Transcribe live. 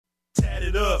tat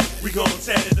it up. We gon'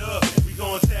 tat it up. We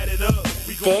gon' tat it up.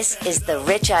 This is the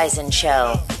Rich Eisen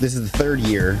Show. This is the third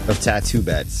year of tattoo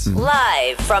bets.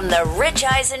 Live from the Rich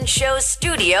Eisen Show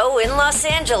studio in Los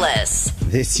Angeles.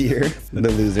 This year,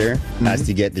 the loser has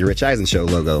to get the Rich Eisen Show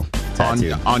logo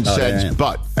tattooed. On said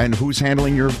butt. And who's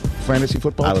handling your fantasy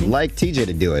football I team? would like TJ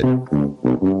to do it.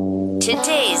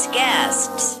 Today's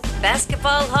guests: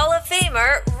 Basketball Hall of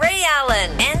Famer Ray Allen,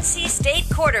 NC State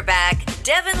quarterback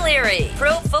Devin Leary,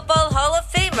 Pro Football Hall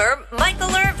of Famer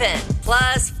Michael Irvin,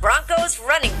 plus Broncos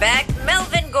running back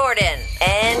Melvin Gordon.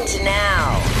 And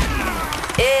now,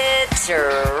 it's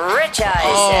Rich Eisen.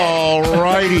 All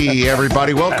righty,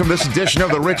 everybody. Welcome to this edition of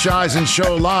the Rich Eisen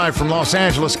Show, live from Los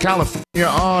Angeles, California,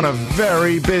 on a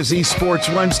very busy Sports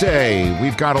Wednesday.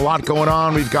 We've got a lot going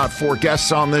on. We've got 4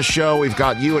 guests on this show. We've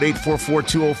got you at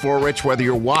 844-204-RICH, whether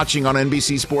you're watching on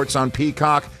NBC Sports on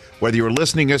Peacock, whether you're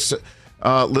listening to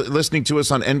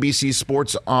us on NBC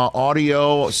Sports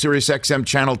Audio, Sirius XM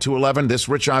Channel 211, this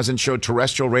Rich Eisen Show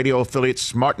terrestrial radio affiliate,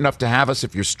 smart enough to have us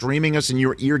if you're streaming us in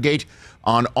your eargate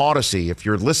on Odyssey. If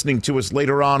you're listening to us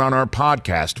later on our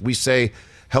podcast, we say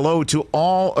hello to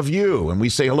all of you, and we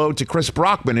say hello to Chris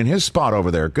Brockman in his spot over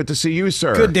there. Good to see you,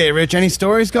 sir. Good day, Rich. Any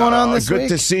stories going on this week? Good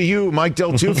to see you, Mike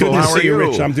Del Tufo. Good to How are see you,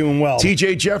 you? Rich? I'm doing well.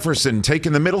 TJ Jefferson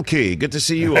taking the middle key. Good to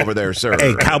see you over there, sir.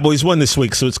 Hey, Cowboys won this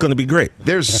week, so it's going to be great.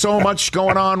 There's so much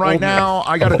going on right now.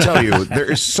 I got to tell you, there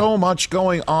is so much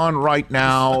going on right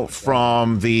now,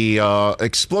 from the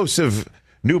explosive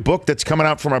new book that's coming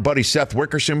out from our buddy Seth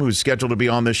Wickersham, who's scheduled to be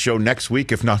on this show next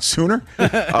week, if not sooner.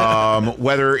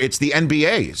 Whether it's the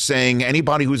NBA saying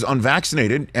anybody who's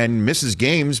unvaccinated and misses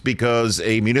games because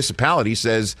a municipality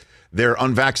says their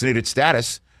unvaccinated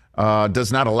status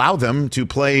does not allow them to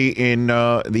play in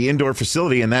the indoor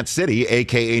facility in that city,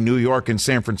 a.k.a. New York and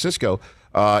San Francisco.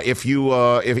 If you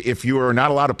are not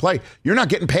allowed to play, you're not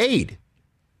getting paid,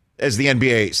 as the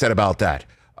NBA said about that.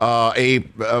 A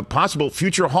possible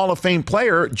future Hall of Fame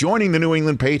player joining the New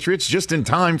England Patriots just in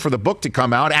time for the book to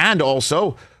come out, and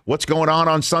also what's going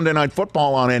on Sunday Night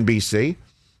Football on NBC.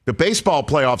 The baseball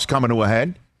playoffs coming to a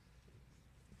head.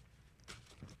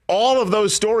 All of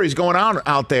those stories going on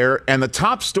out there, and the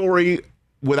top story,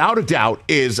 without a doubt,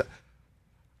 is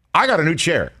I got a new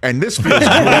chair, and this feels great.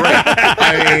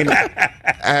 I mean,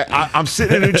 I'm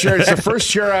sitting in a new chair. It's the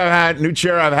first new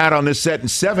chair I've had on this set in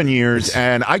 7 years,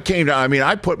 and I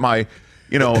put my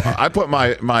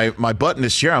butt in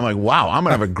this chair. I'm like, wow, I'm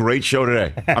gonna have a great show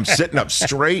today. I'm sitting up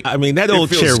straight. I mean, that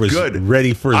old chair was good.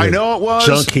 Ready for the I know it was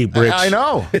junk heap, Rich. I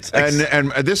know.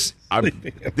 And this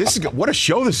is what a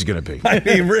show this is going to be. I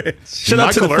mean, Rich.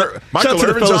 Michael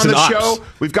Irvin's on the show.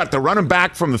 We've got the running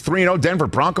back from the 3-0 Denver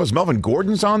Broncos, Melvin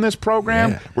Gordon's on this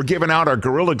program. Yeah. We're giving out our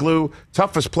Gorilla Glue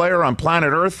Toughest Player on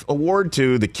Planet Earth award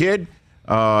to the kid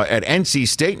at NC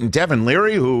State, and Devin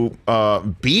Leary, who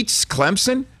beats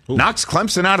Clemson, knocks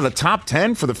Clemson out of the top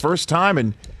 10 for the first time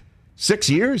in 6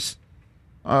 years.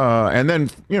 And then,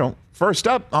 first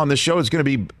up on the show is going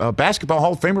to be Basketball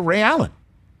Hall of Famer Ray Allen.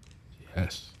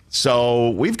 Yes.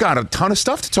 So we've got a ton of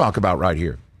stuff to talk about right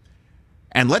here.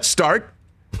 And let's start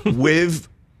with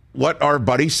what our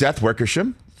buddy Seth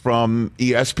Wickersham from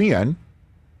ESPN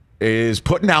is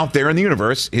putting out there in the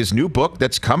universe, his new book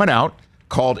that's coming out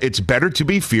called It's Better to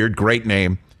Be Feared. Great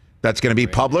name. That's going to be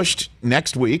published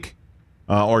next week,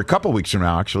 or a couple weeks from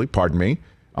now, actually, pardon me,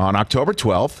 on October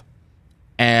 12th.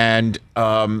 And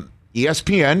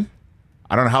ESPN,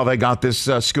 I don't know how they got this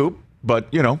scoop,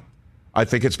 but, I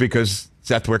think it's because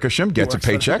Seth Wickersham gets a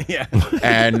paycheck,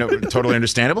 and totally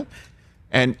understandable.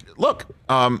 And look,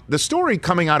 the story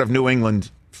coming out of New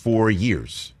England for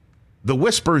years, the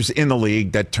whispers in the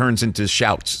league that turns into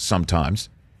shouts sometimes,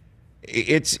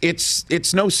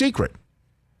 it's no secret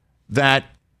that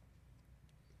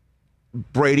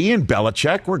Brady and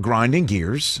Belichick were grinding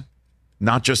gears,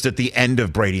 not just at the end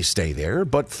of Brady's stay there,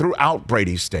 but throughout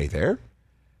Brady's stay there.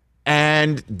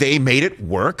 And they made it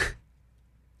work,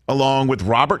 along with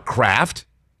Robert Kraft,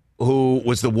 who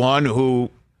was the one who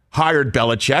hired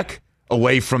Belichick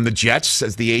away from the Jets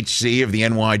as the HC of the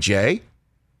NYJ,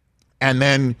 and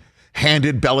then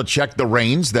handed Belichick the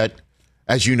reins that,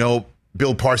 as you know,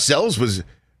 Bill Parcells was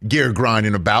gear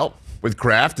grinding about with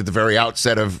Kraft at the very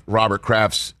outset of Robert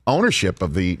Kraft's ownership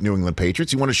of the New England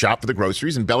Patriots. He wanted to shop for the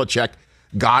groceries, and Belichick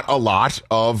got a lot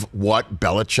of what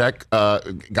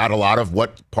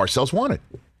Parcells wanted.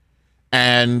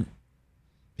 And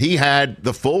he had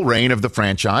the full reign of the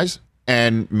franchise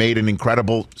and made an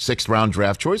incredible 6th-round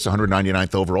draft choice,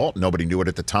 199th overall. Nobody knew it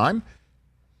at the time.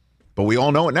 But we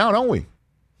all know it now, don't we?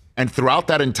 And throughout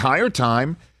that entire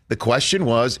time, the question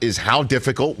is how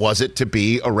difficult was it to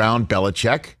be around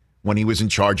Belichick when he was in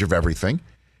charge of everything?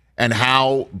 and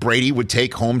how Brady would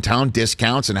take hometown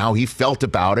discounts and how he felt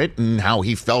about it and how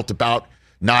he felt about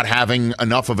not having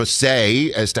enough of a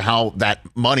say as to how that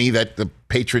money that the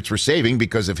Patriots were saving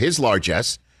because of his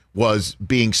largesse was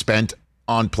being spent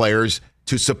on players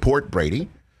to support Brady,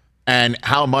 and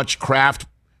how much Kraft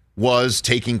was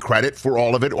taking credit for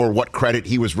all of it or what credit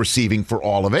he was receiving for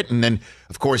all of it. And then,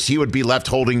 of course, he would be left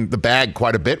holding the bag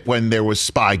quite a bit when there was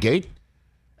Spygate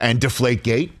and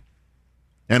Deflategate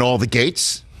and all the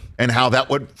gates, and how that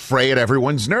would fray at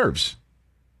everyone's nerves.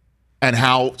 And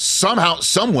how somehow,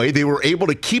 some way, they were able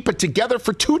to keep it together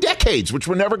for 2 decades, which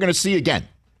we're never going to see again.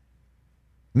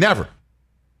 Never.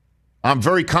 I'm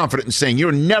very confident in saying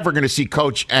you're never going to see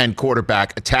coach and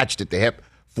quarterback attached at the hip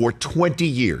for 20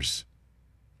 years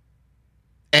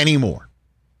anymore.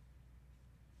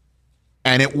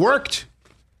 And it worked.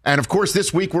 And, of course,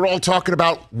 this week we're all talking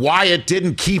about why it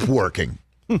didn't keep working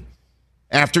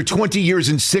after 20 years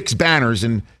and 6 banners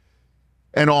and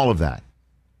all of that.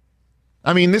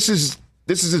 I mean, this is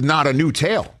not a new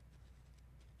tale.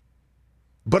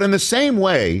 But in the same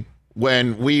way,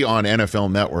 when we on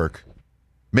NFL Network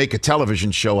make a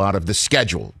television show out of the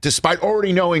schedule, despite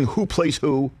already knowing who plays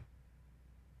who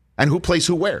and who plays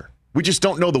who where, we just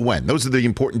don't know the when. Those are the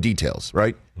important details,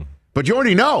 right? But you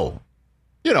already know,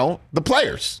 the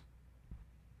players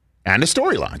and the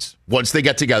storylines. Once they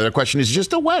get together, the question is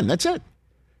just a when. That's it.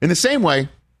 In the same way,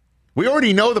 we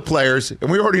already know the players and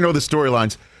we already know the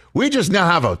storylines. We just now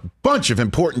have a bunch of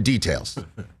important details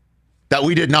that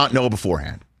we did not know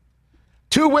beforehand.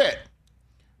 To wit,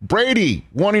 Brady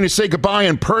wanting to say goodbye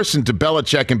in person to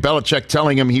Belichick and Belichick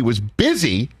telling him he was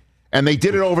busy, and they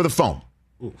did it over the phone,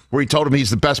 where he told him he's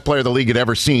the best player the league had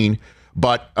ever seen.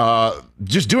 But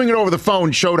just doing it over the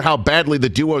phone showed how badly the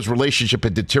duo's relationship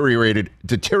had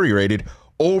deteriorated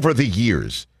over the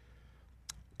years.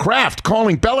 Kraft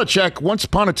calling Belichick once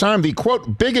upon a time the,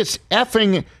 quote, biggest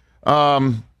effing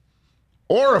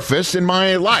orifice in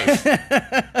my life.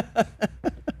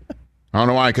 I don't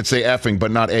know why I could say effing,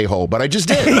 but not a-hole, but I just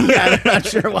did. Yeah, I'm not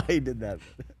sure why he did that.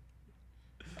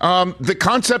 The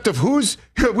concept of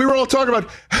we were all talking about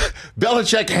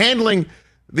Belichick handling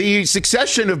the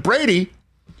succession of Brady.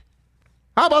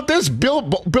 How about this? Bill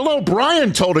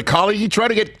O'Brien told a colleague he tried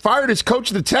to get fired as coach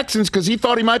of the Texans because he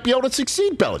thought he might be able to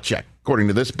succeed Belichick, according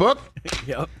to this book.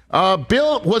 Yep.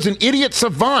 Bill was an idiot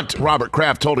savant, Robert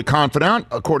Kraft told a confidant,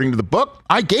 according to the book.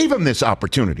 I gave him this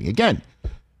opportunity. Again,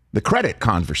 the credit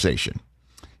conversation.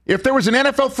 If there was an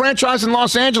NFL franchise in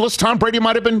Los Angeles, Tom Brady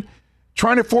might have been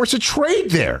trying to force a trade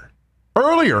there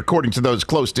earlier, according to those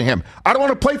close to him. I don't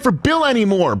want to play for Bill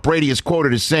anymore, Brady is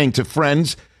quoted as saying to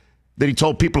friends that he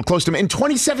told people close to him in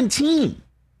 2017.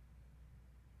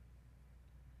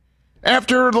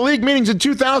 After the league meetings in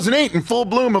 2008, in full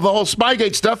bloom of the whole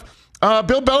Spygate stuff,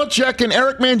 Bill Belichick and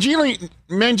Eric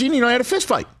Mangini had a fist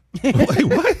fight. Wait,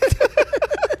 what?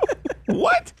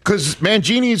 What? Because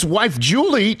Mangini's wife,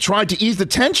 Julie, tried to ease the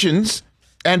tensions,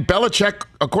 and Belichick,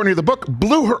 according to the book,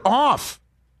 blew her off.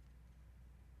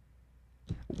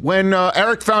 When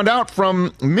Eric found out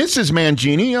from Mrs.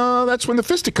 Mangini, that's when the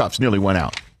fisticuffs nearly went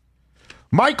out.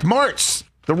 Mike Martz,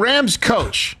 the Rams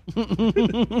coach,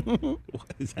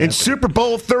 in Super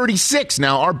Bowl 36.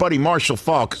 Now, our buddy Marshall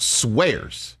Faulk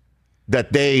swears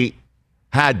that they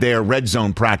had their red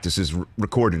zone practices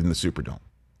recorded in the Superdome.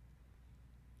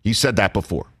 He said that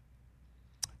before.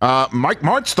 Mike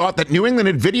Martz thought that New England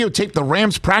had videotaped the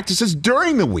Rams practices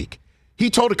during the week. He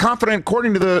told a confidant,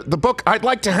 according to the book, I'd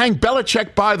like to hang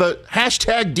Belichick by the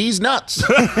hashtag D's nuts.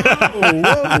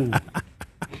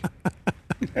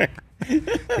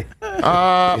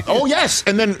 Oh, yes.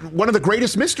 And then one of the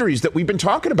greatest mysteries that we've been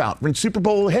talking about in Super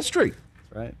Bowl history.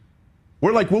 Right.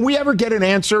 We're like, will we ever get an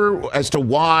answer as to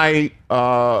why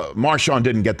Marshawn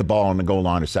didn't get the ball on the goal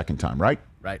line a second time, right?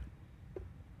 Right.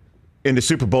 In the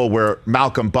Super Bowl where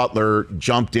Malcolm Butler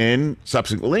jumped in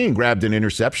subsequently and grabbed an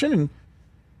interception.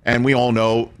 And we all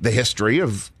know the history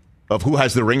of who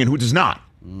has the ring and who does not.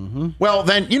 Mm-hmm. Well,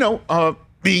 then,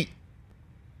 the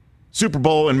Super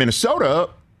Bowl in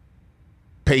Minnesota,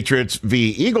 Patriots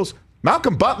v. Eagles,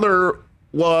 Malcolm Butler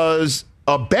was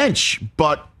a bench,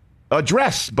 but a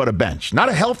dress, but a bench. Not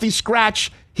a healthy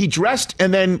scratch. He dressed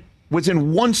and then was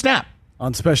in one snap.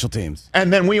 On special teams.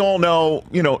 And then we all know,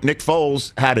 Nick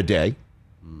Foles had a day.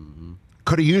 Mm-hmm.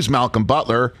 Could have used Malcolm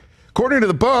Butler. According to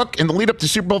the book, in the lead up to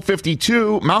Super Bowl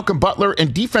 52, Malcolm Butler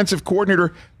and defensive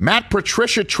coordinator Matt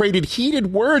Patricia traded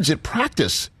heated words at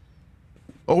practice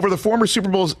over the former Super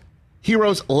Bowl's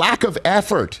hero's lack of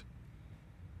effort.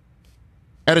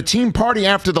 At a team party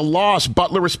after the loss,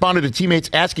 Butler responded to teammates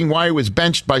asking why he was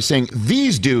benched by saying,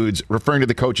 these dudes, referring to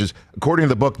the coaches. According to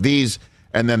the book, these,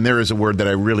 and then there is a word that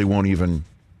I really won't even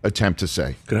attempt to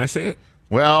say. Can I say it?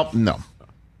 Well, no.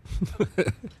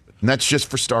 And that's just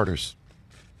for starters.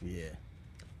 Yeah.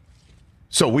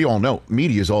 So we all know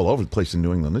media is all over the place in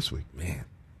New England this week. Man.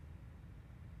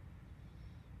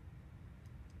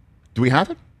 Do we have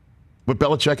it? What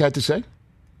Belichick had to say?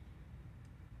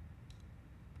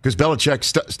 Because Belichick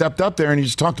stepped up there and he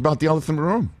just talked about the elephant in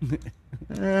the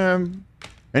room.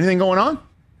 Anything going on?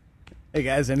 Hey,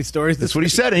 guys, any stories That's what he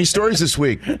said. Any stories this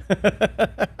week?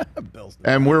 Bill's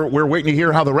And we're waiting to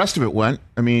hear how the rest of it went.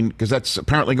 I mean, because that's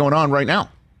apparently going on right now.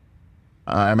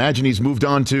 I imagine he's moved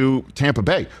on to Tampa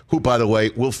Bay, who, by the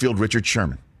way, will field Richard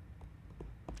Sherman.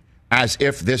 As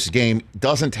if this game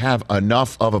doesn't have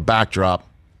enough of a backdrop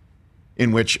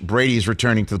in which Brady's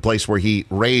returning to the place where he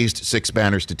raised 6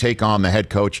 banners to take on the head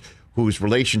coach whose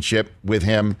relationship with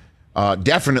him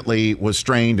definitely was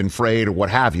strained and frayed or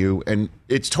what have you. And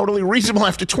it's totally reasonable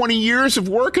after 20 years of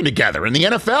working together in the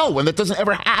NFL when that doesn't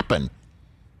ever happen.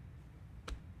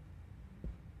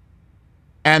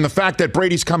 And the fact that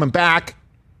Brady's coming back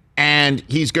and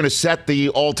he's going to set the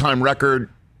all-time record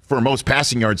for most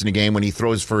passing yards in a game when he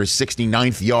throws for his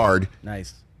 69th yard.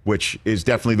 Nice. Which is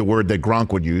definitely the word that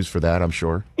Gronk would use for that, I'm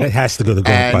sure. It has to go to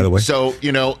Gronk, by the way. So,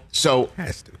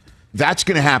 Has to. That's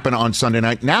going to happen on Sunday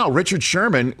night. Now, Richard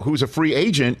Sherman, who's a free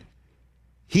agent,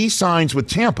 he signs with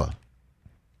Tampa.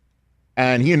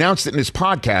 And he announced it in his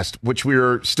podcast, which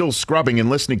we're still scrubbing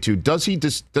and listening to. Does he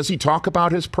talk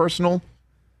about his personal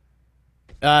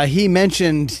He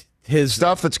mentioned his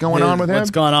stuff that's going on with him?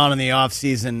 What's going on in the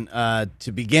offseason.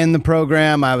 To begin the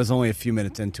program, I was only a few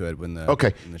minutes into it when the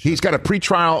Okay. when the show He's got a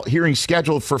pretrial hearing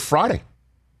scheduled for Friday.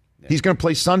 Yeah. He's going to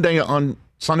play Sunday on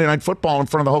Sunday Night Football in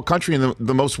front of the whole country in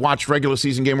the most watched regular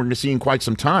season game we're going to see in quite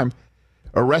some time.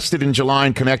 Arrested in July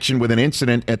in connection with an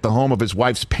incident at the home of his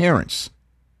wife's parents.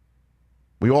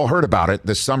 We all heard about it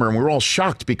this summer, and we were all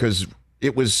shocked because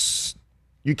it was,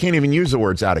 you can't even use the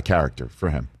words out of character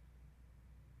for him.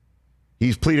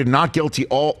 He's pleaded not guilty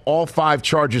all 5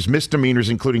 charges, misdemeanors,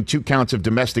 including 2 counts of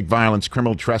domestic violence,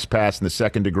 criminal trespass in the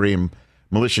 2nd degree, and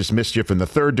malicious mischief in the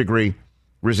 3rd degree,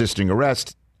 resisting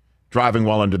arrest, driving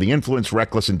while under the influence,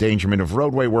 reckless endangerment of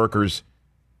roadway workers.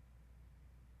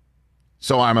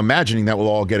 So I'm imagining that will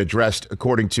all get addressed.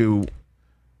 According to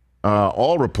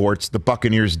all reports, the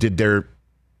Buccaneers did their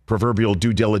proverbial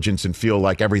due diligence and feel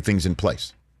like everything's in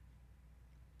place.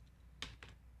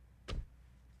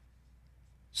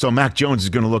 So Mac Jones is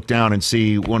going to look down and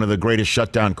see one of the greatest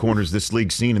shutdown corners this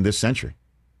league's seen in this century.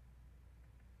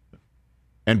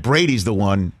 And Brady's the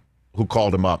one who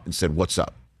called him up and said, "What's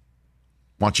up?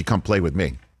 Why don't you come play with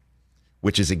me?"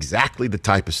 Which is exactly the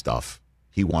type of stuff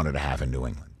he wanted to have in New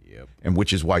England. Yep. And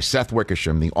which is why Seth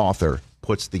Wickersham, the author,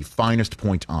 puts the finest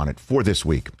point on it for this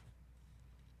week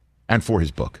and for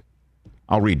his book.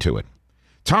 I'll read to it.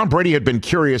 Tom Brady had been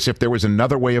curious if there was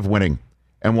another way of winning.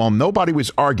 And while nobody was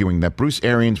arguing that Bruce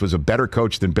Arians was a better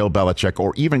coach than Bill Belichick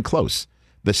or even close,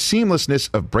 the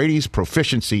seamlessness of Brady's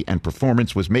proficiency and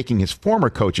performance was making his former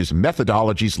coach's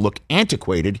methodologies look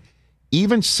antiquated,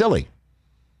 even silly.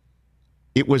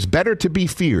 It was better to be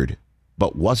feared,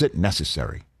 but was it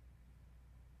necessary?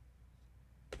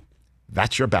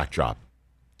 That's your backdrop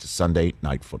to Sunday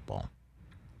Night Football.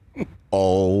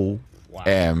 OMG.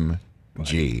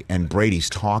 And Brady's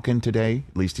talking today.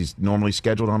 At least he's normally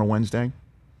scheduled on a Wednesday.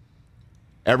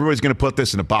 Everybody's going to put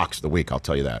this in a box of the week, I'll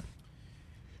tell you that.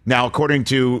 Now, according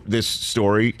to this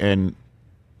story, and,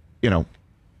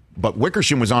 but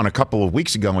Wickersham was on a couple of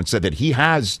weeks ago and said that he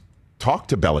has talked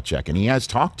to Belichick and he has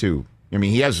talked to,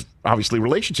 he has obviously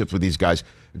relationships with these guys.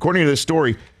 According to this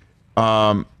story,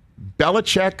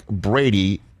 Belichick,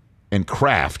 Brady, and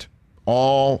Kraft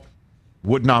all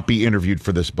would not be interviewed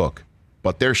for this book.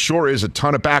 But there sure is a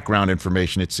ton of background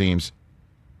information, it seems.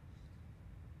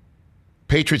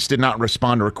 Patriots did not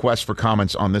respond to requests for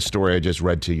comments on this story I just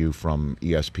read to you from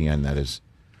ESPN. That is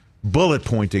bullet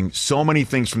pointing so many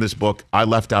things from this book. I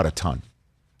left out a ton.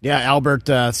 Yeah, Albert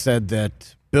said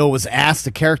that Bill was asked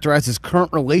to characterize his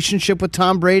current relationship with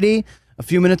Tom Brady a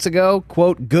few minutes ago.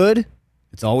 Quote, good.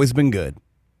 It's always been good.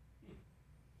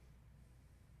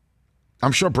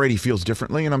 I'm sure Brady feels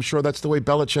differently, and I'm sure that's the way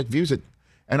Belichick views it.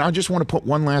 And I just want to put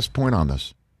one last point on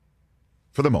this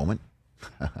for the moment.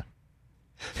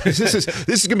 This is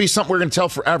going to be something we're going to tell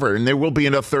forever, and there will be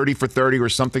enough 30 for 30 or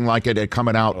something like it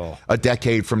coming out a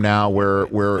decade from now where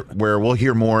we'll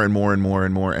hear more and more and more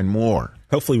and more and more.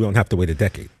 Hopefully we won't have to wait a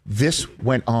decade. This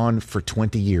went on for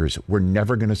 20 years. We're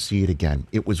never going to see it again.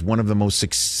 It was one of the most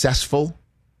successful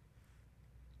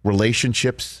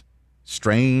relationships,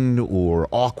 strained or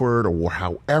awkward or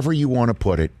however you want to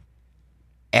put it,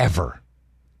 ever.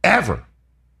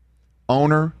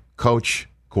 Owner, coach,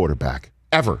 quarterback.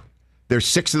 Ever. There's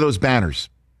 6 of those banners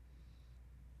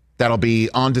that'll be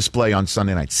on display on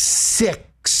Sunday night.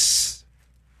 6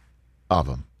 of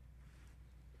them.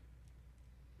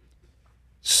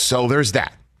 So there's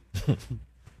that.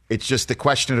 It's just the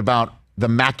question about the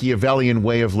Machiavellian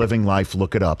way of living life.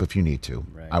 Look it up if you need to.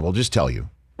 Right. I will just tell you.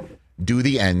 Do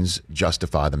the ends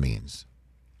justify the means?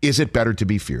 Is it better to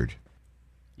be feared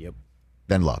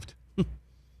than loved?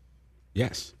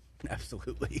 Yes.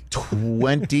 Absolutely.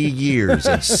 20 years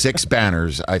and 6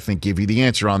 banners, I think, give you the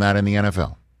answer on that in the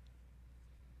NFL.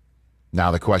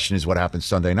 Now the question is what happens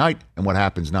Sunday night and what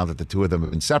happens now that the 2 of them have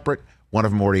been separate. One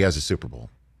of them already has a Super Bowl.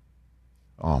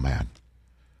 Oh, man.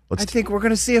 I think we're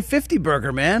going to see a 50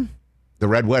 burger, man. The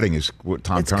Red Wedding is what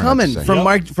Tom It's coming. From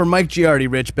Mike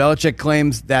Giardi, Rich. Belichick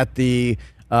claims that the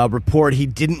report he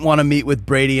didn't want to meet with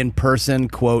Brady in person,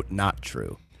 quote, not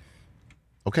true.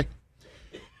 Okay.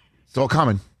 It's all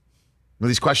coming. Well,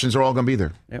 these questions are all going to be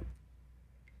there. Yep.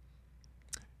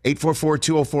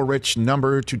 844-204-RICH,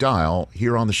 number to dial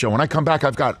here on the show. When I come back,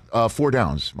 I've got 4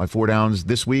 downs. My 4 downs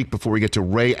this week before we get to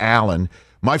Ray Allen.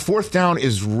 My 4th down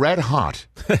is red hot.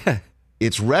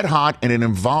 It's red hot, and it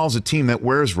involves a team that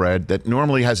wears red that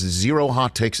normally has 0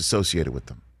 hot takes associated with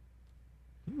them.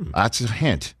 That's a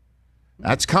hint.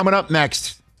 That's coming up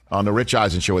next on the Rich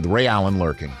Eisen Show with Ray Allen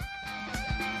lurking.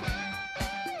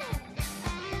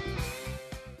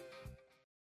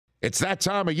 It's that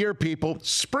time of year, people.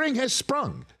 Spring has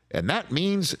sprung, and that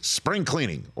means spring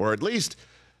cleaning, or at least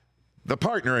the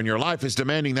partner in your life is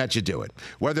demanding that you do it.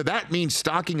 Whether that means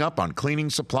stocking up on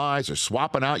cleaning supplies or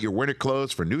swapping out your winter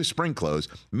clothes for new spring clothes,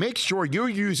 make sure you're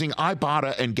using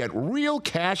Ibotta and get real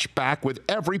cash back with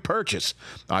every purchase.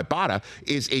 Ibotta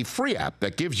is a free app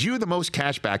that gives you the most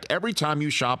cash back every time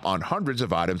you shop on hundreds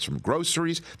of items, from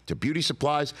groceries to beauty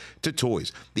supplies to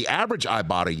toys. The average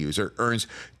Ibotta user earns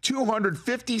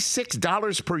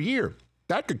 $256 per year.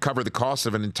 That could cover the cost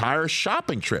of an entire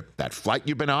shopping trip, that flight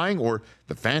you've been eyeing, or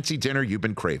the fancy dinner you've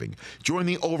been craving. Join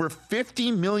the over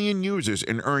 50 million users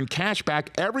and earn cash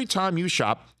back every time you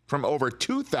shop from over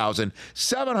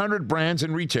 2,700 brands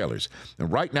and retailers.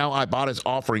 And right now, Ibotta is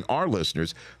offering our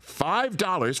listeners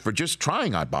 $5 for just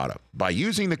trying Ibotta by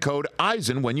using the code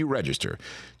EISEN when you register.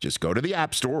 Just go to the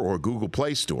App Store or Google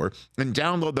Play Store and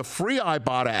download the free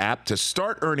Ibotta app to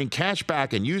start earning cash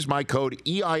back and use my code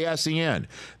EISEN.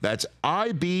 That's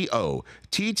IBOTTA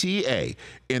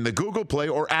in the Google Play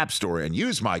or App Store and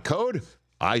use my code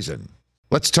EISEN.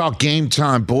 Let's talk game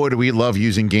time. Boy, do we love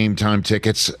using game time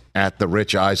tickets at the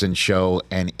Rich Eisen Show.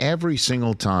 And every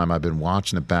single time I've been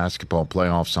watching the basketball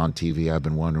playoffs on TV, I've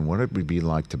been wondering what it would be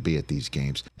like to be at these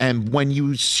games. And when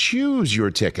you choose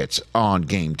your tickets on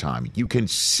game time, you can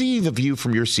see the view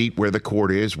from your seat where the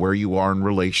court is, where you are in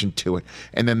relation to it.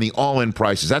 And then the all-in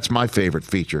prices. That's my favorite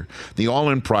feature. The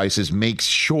all-in prices makes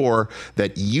sure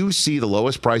that you see the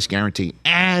lowest price guarantee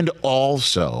and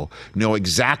also know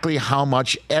exactly how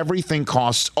much everything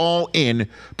costs all in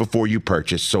before you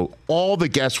purchase. So all the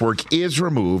guesswork is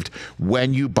removed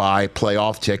when you buy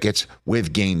playoff tickets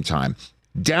with Game Time.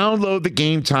 Download the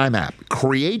Game Time app,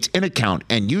 create an account,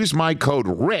 and use my code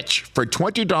RICH for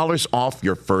 $20 off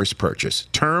your first purchase.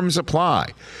 Terms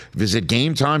apply. Visit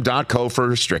GameTime.co for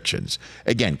restrictions.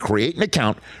 Again, create an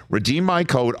account, redeem my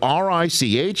code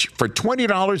RICH for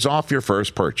 $20 off your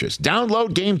first purchase.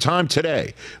 Download Game Time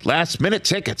today. Last minute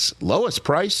tickets, lowest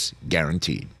price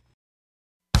guaranteed.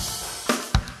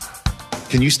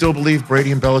 Can you still believe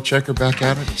Brady and Belichick are back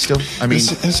at it? Still, I mean,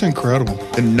 it's incredible.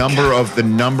 The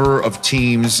number of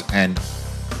teams, and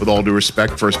with all due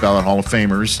respect, first ballot Hall of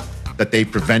Famers, that they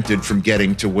prevented from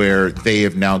getting to where they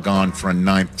have now gone for a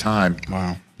 9th time.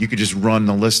 Wow! You could just run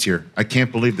the list here. I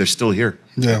can't believe they're still here.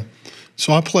 Yeah.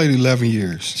 So I played 11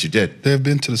 years. Yes, you did. They've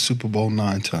been to the Super Bowl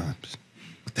 9 times.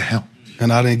 What the hell?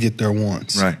 And I didn't get there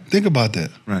once. Right. Think about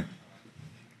that. Right.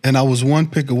 And I was 1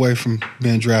 pick away from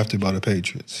being drafted by the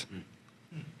Patriots.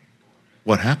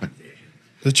 What happened?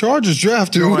 The Chargers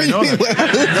drafted me. No, I know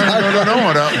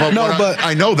that. No. But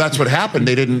I know that's what happened.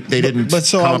 They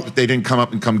didn't come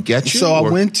up and come get you. So I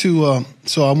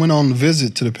went on a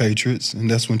visit to the Patriots, and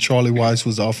that's when Charlie Weiss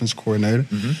was offense coordinator.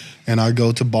 Mm-hmm. And I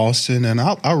go to Boston, and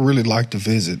I really like to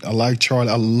visit. I like Charlie.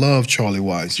 I love Charlie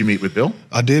Weiss. Did you meet with Bill?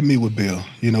 I did meet with Bill.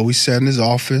 You know, we sat in his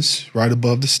office right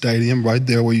above the stadium, right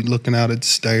there where you're looking out at the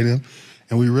stadium.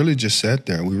 And we really just sat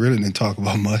there. We really didn't talk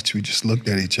about much. We just looked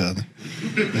at each other.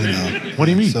 What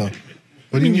do you mean? So, what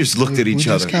do you mean you just looked at each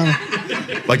other?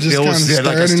 Like Bill was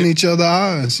staring in each other's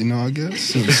eyes, I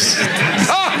guess.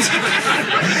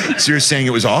 So you're saying it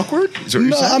was awkward?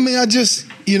 No, I mean, I just,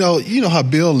 you know how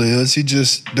Bill is.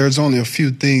 There's only a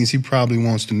few things he probably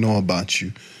wants to know about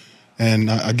you.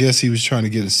 And I guess he was trying to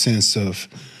get a sense of,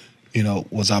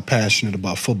 was I passionate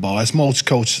about football? As most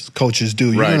coaches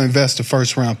do. You're going to invest a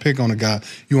first-round pick on a guy.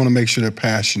 You want to make sure they're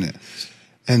passionate.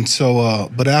 And so,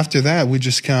 but after that, we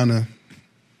just kind of,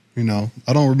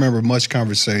 I don't remember much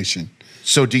conversation.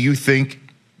 So do you think,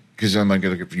 because I'm going to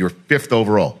look at your 5th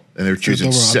overall, and they're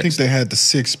choosing 6th. I think they had the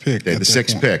 6th pick. They had the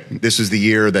 6th pick. This is the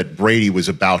year that Brady was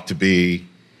about to be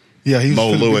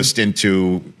Mo Lewis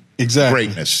into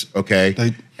greatness,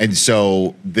 okay? And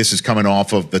so this is coming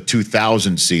off of the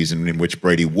 2000 season in which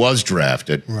Brady was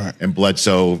drafted, and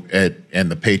Bledsoe and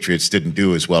the Patriots didn't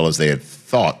do as well as they had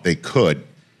thought they could.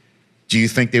 Do you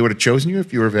think they would have chosen you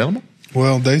if you were available?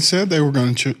 Well, they said they were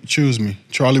going to choose me.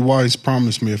 Charlie Weiss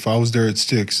promised me if I was there at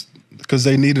 6, because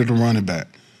they needed a running back.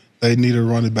 They needed a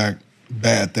running back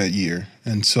bad that year.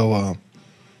 And so,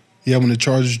 when the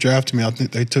Chargers drafted me, I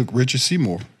think they took Richard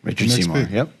Seymour. Richard Seymour,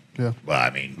 yep. Yeah. Well, I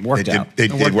mean, worked out. They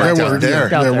did work out there.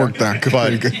 They worked out.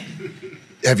 But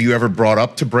have you ever brought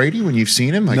up to Brady when you've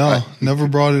seen him? No, never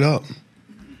brought it up.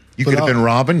 You could have been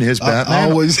Robin, his Batman. I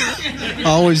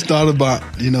always thought about,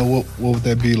 what would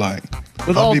that be like?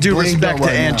 With all due respect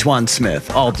to Antoine Smith.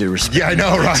 All due respect. Yeah, I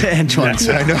know, right? To Antoine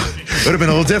Smith. I know. Would have been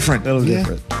a little different.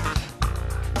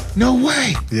 No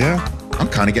way. Yeah. I'm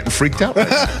kind of getting freaked out right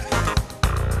now.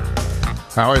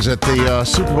 How is it the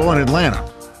Super Bowl in Atlanta?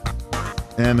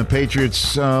 And the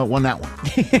Patriots won that one.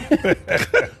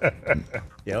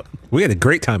 Yep. We had a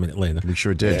great time in Atlanta. We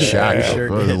sure did. Shaq,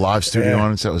 the live studio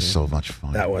audience. That was so much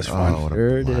fun. That was fun.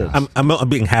 Sure did. I'm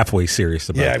being halfway serious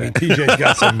about that. I mean, TJ's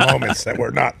got some moments that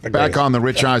were not the Back greatest. on the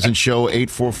Rich Eisen Show,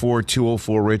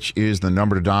 844-204-RICH is the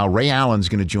number to dial. Ray Allen's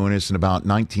going to join us in about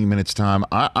 19 minutes' time.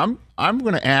 I'm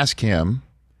going to ask him,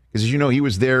 because as you know, he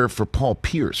was there for Paul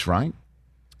Pierce, right?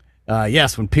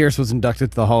 Yes, when Pierce was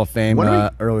inducted to the Hall of Fame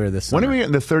earlier this summer. When are we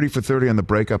getting the 30 for 30 on the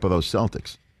breakup of those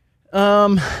Celtics?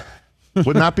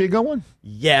 Wouldn't that be a good one?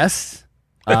 Yes.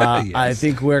 Yes. I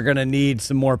think we're going to need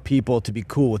some more people to be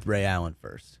cool with Ray Allen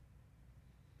first.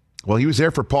 Well, he was there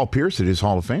for Paul Pierce at his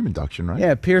Hall of Fame induction, right?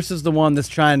 Yeah, Pierce is the one that's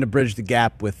trying to bridge the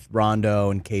gap with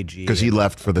Rondo and KG. Because he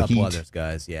left for the Heat. Other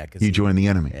guys, yeah. He joined the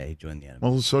enemy. Yeah, he joined the enemy.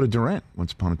 Well, so did Durant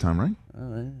once upon a time, right?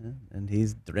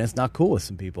 And Durant's not cool with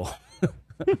some people.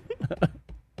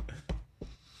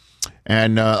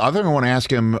 And other thing I want to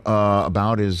ask him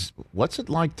about is, what's it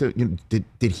like to,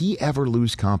 did he ever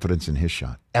lose confidence in his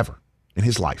shot? Ever in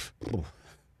his life?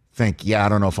 Think, I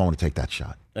don't know if I want to take that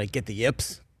shot. Like, get the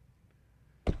yips?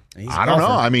 I don't know.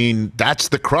 I mean, that's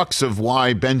the crux of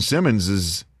why Ben Simmons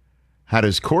has had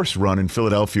his course run in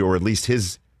Philadelphia, or at least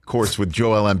his course with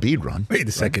Joel Embiid run. Wait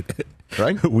a second.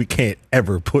 Right? We can't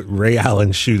ever put Ray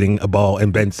Allen shooting a ball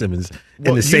and Ben Simmons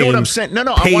in the same you know what I'm saying? No,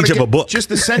 I page want to of get a book. just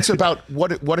the sense about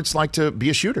what it's like to be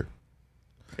a shooter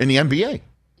in the NBA.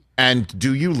 And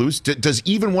do you lose? Does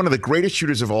even one of the greatest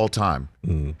shooters of all time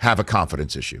have a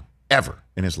confidence issue ever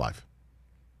in his life?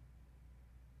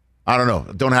 I don't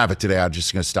know. Don't have it today. I'm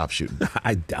just going to stop shooting.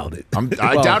 I doubt it.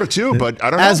 I doubt it too, but I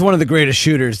don't know. As one of the greatest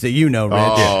shooters that you know, Rich.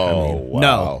 Wow.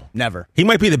 No, never. He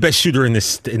might be the best shooter in the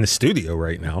studio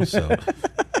right now. So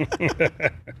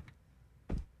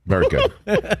very good.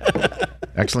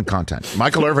 Excellent content.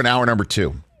 Michael Irvin, hour number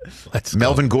 2.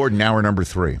 Melvin Gordon, hour number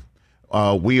 3.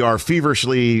 We are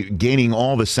feverishly gaining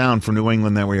all the sound from New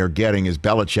England that we are getting as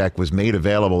Belichick was made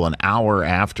available an hour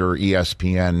after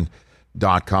ESPN.com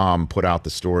put out the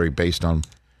story based on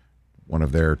one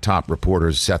of their top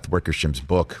reporters, Seth Wickersham's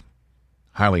book,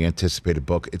 highly anticipated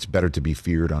book. It's Better to Be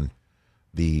Feared, on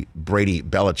the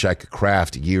Brady-Belichick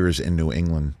craft years in New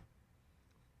England.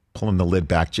 Pulling the lid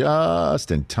back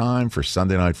just in time for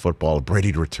Sunday Night Football.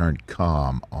 Brady to return.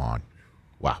 Come on.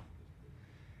 Wow.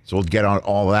 So we'll get on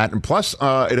all of that. And plus,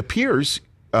 it appears,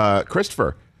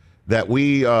 Christopher, that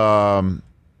we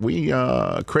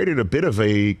created a bit of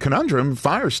a conundrum,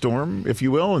 firestorm, if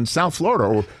you will, in South Florida.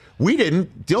 Or we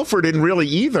didn't. Dilfer didn't really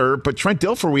either. But Trent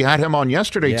Dilfer, we had him on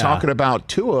yesterday talking about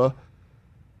Tua.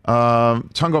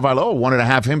 Tagovailoa wanted to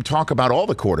have him talk about all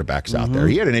the quarterbacks out there.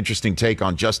 He had an interesting take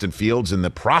on Justin Fields and the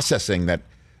processing that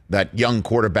young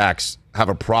quarterbacks have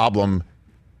a problem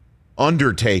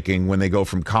undertaking when they go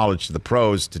from college to the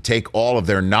pros, to take all of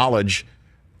their knowledge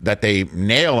that they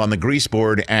nail on the grease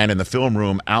board and in the film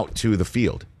room out to the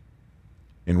field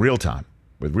in real time,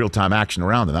 with real-time action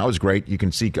around them. That was great. You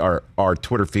can see our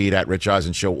Twitter feed at Rich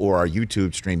Eisen Show, or our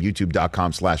YouTube stream,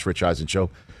 youtube.com/Rich Eisen Show.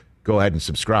 Go ahead and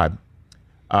subscribe.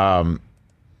 But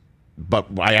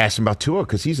I asked him about Tua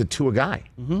because he's a Tua guy.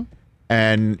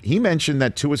 And he mentioned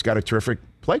that Tua's got a terrific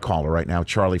play caller right now,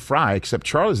 Charlie Fry, except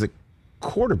Charlie's the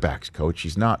quarterback's coach.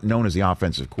 He's not known as the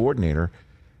offensive coordinator.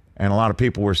 And a lot of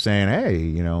people were saying,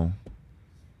 hey,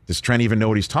 does Trent even know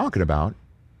what he's talking about?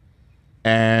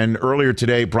 And earlier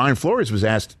today, Brian Flores was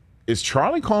asked is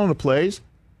Charlie calling the plays?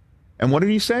 And what did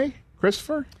he say,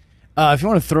 Christopher? If you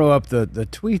want to throw up the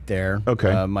tweet there,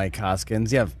 okay. Mike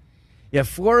Hoskins. Yeah,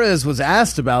 Flores was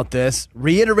asked about this,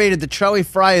 reiterated that Charlie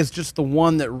Fry is just the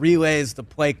one that relays the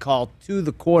play call to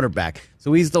the quarterback.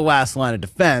 So he's the last line of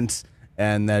defense,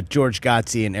 and that George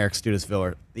Gotze and Eric Studesville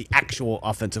are the actual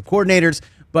offensive coordinators,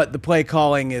 but the play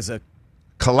calling is a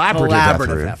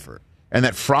collaborative effort. And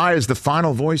that Fry is the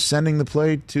final voice sending the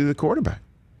play to the quarterback.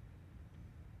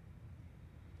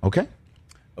 Okay.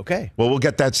 Well, we'll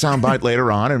get that soundbite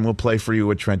later on, and we'll play for you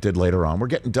what Trent did later on. We're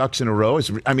getting ducks in a row.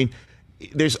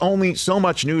 There's only so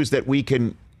much news that we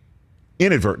can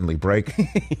inadvertently break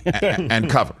and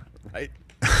cover. Right.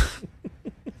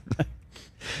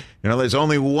 There's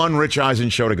only one Rich Eisen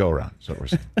show to go around. So we're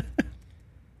saying.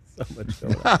 So much so.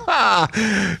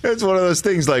 It's one of those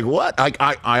things like, what?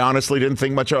 I honestly didn't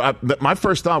think much of it. My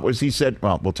first thought was he said,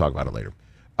 well, we'll talk about it later.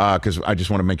 Because I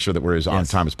just want to make sure that we're as on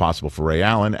time as possible for Ray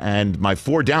Allen. And my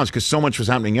 4 downs, because so much was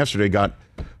happening yesterday, got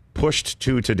pushed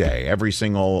to today. Every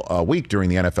single week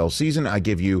during the NFL season, I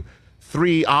give you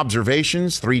 3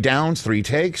 observations, 3 downs, 3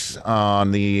 takes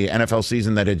on the NFL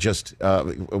season that had just, a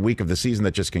week of the season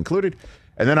that just concluded,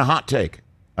 and then a hot take.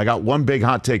 I got one big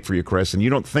hot take for you, Chris, and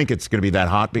you don't think it's going to be that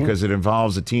hot because it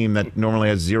involves a team that normally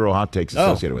has 0 hot takes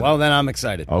associated with it. Well, then I'm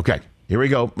excited. Okay, here we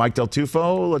go. Mike Del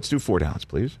Tufo, let's do 4 downs,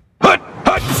 please.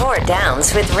 4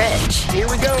 downs with Rich. Here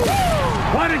we go.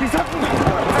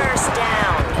 First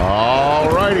down. All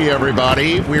righty,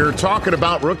 everybody. We're talking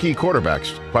about rookie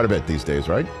quarterbacks quite a bit these days,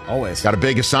 right? Always. Got a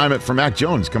big assignment for Mac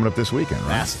Jones coming up this weekend, right?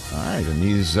 Massive. All right, and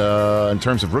these, in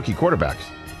terms of rookie quarterbacks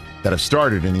that have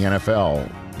started in the NFL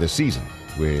this season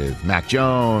with Mac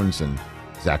Jones and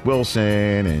Zach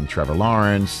Wilson and Trevor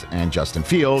Lawrence and Justin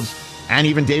Fields and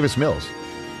even Davis Mills.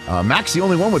 Mac's the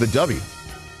only one with a W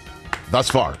thus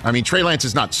far. I mean, Trey Lance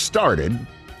has not started.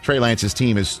 Trey Lance's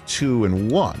team is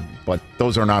 2-1, but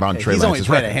those are not on Trey Lance's record. He's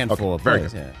only played a handful of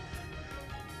plays.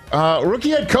 Rookie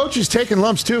head coach is taking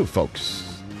lumps too,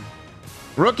 folks.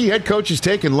 Rookie head coach is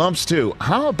taking lumps too.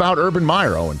 How about Urban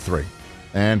Meyer 0-3?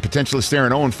 And potentially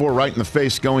staring 0-4 right in the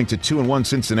face, going to 2-1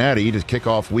 Cincinnati to kick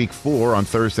off Week 4 on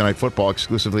Thursday Night Football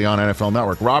exclusively on NFL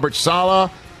Network. Robert Saleh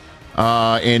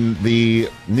in the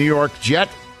New York Jet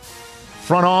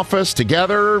front office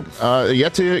together,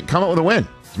 yet to come up with a win.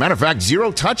 As a matter of fact,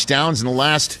 0 touchdowns in the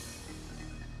last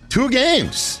 2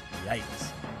 games.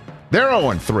 Yikes. They're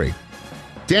 0-3.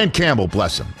 Dan Campbell,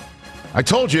 bless him. I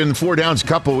told you in 4 downs a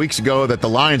couple of weeks ago that the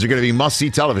Lions are going to be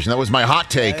must-see television. That was my hot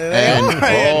take. And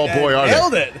boy, are they.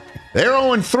 Nailed it. They're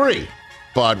 0-3.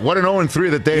 But what an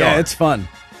 0-3 that they are. Yeah, it's fun.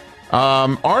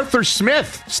 Arthur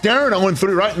Smith staring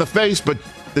 0-3 right in the face, but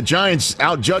the Giants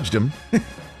outjudged him.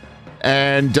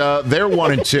 And they're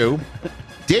 1-2.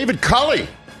 David Culley.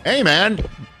 Hey, man.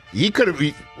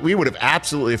 We would have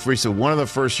absolutely, if we said one of the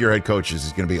first-year head coaches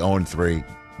is going to be 0-3,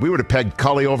 we would have pegged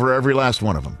Culley over every last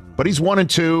one of them. But he's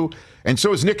 1-2, and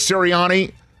so is Nick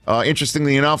Sirianni.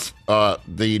 Interestingly enough,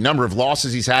 the number of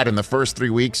losses he's had in the first 3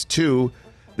 weeks, to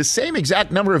the same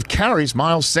exact number of carries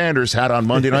Miles Sanders had on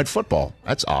Monday Night Football.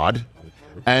 That's odd.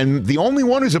 And the only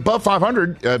one who's above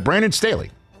 500, Brandon Staley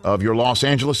of your Los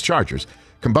Angeles Chargers.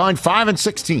 Combined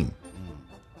 5-16.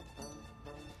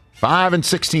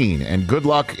 5-16, and good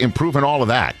luck improving all of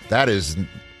that. That is,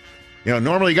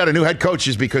 normally you got a new head coach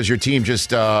is because your team just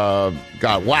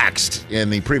got waxed in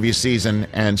the previous season,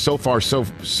 and so far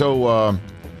so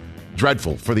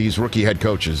dreadful for these rookie head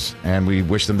coaches, and we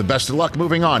wish them the best of luck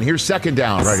moving on. Here's second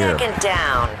down right here. Second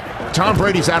down. Tom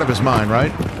Brady's out of his mind,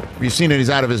 right? You've seen it, he's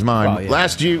out of his mind. Oh, yeah.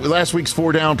 Last week's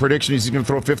 4-down prediction, he's going to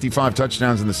throw 55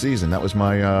 touchdowns in the season. That was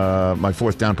my my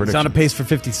 4th down prediction. He's on a pace for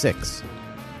 56.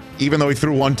 Even though he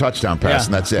threw 1 touchdown pass,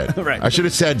 and that's it. Right. I should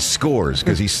have said scores,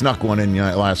 because he snuck one in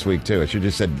last week, too. I should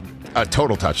have just said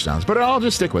total touchdowns. But I'll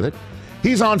just stick with it.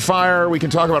 He's on fire. We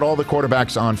can talk about all the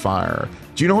quarterbacks on fire.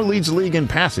 Do you know who leads the league in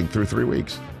passing through 3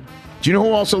 weeks? Do you know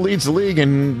who also leads the league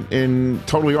in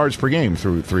total yards per game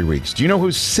through 3 weeks? Do you know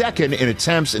who's second in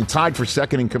attempts and tied for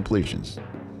second in completions?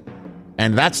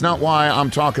 And that's not why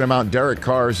I'm talking about Derek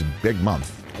Carr's big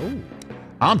month. Ooh.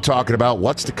 I'm talking about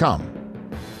what's to come.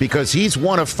 Because he's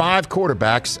one of 5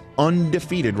 quarterbacks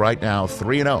undefeated right now,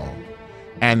 3-0.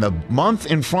 And the month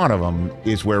in front of him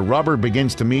is where rubber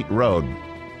begins to meet road.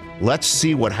 Let's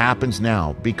see what happens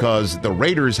now, because the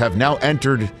Raiders have now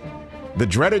entered the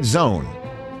dreaded zone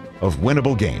of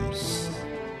winnable games.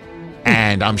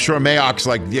 And I'm sure Mayock's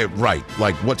like, yeah, right.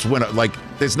 Like, what's winnable? Like,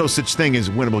 there's no such thing as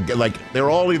winnable. Like,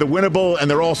 they're all either winnable and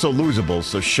they're also losable,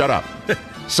 so shut up.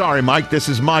 Sorry, Mike, this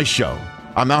is my show.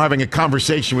 I'm now having a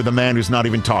conversation with a man who's not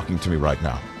even talking to me right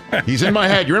now. He's in my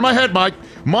head. You're in my head, Mike.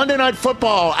 Monday Night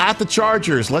Football at the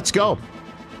Chargers. Let's go.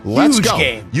 Let's Huge go.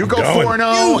 game. You go going.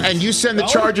 4-0, and you send the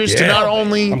Chargers to not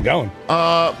only I'm going.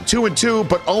 2-2,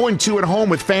 but 0-2 at home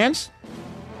with fans.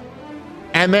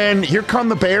 And then here come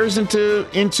the Bears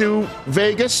into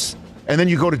Vegas, and then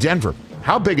you go to Denver.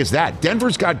 How big is that?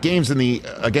 Denver's got games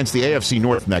against the AFC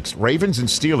North next. Ravens and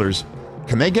Steelers.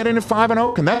 Can they get in at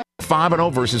 5-0? Can that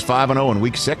 5-0 versus 5-0 in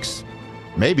Week 6?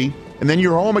 Maybe. And then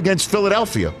you're home against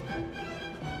Philadelphia.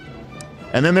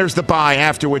 And then there's the bye,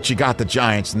 after which you got the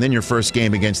Giants, and then your first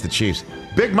game against the Chiefs.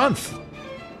 Big month.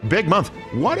 Big month.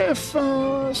 What if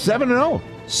 7-0, 6-1,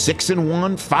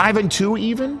 5-2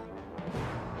 even?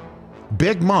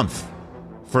 Big month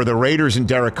for the Raiders and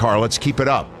Derek Carr. Let's keep it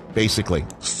up, basically.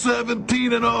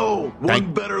 17-0.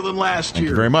 One better than last year. Thank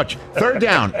you very much. Third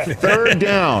down. Third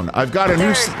down. I've got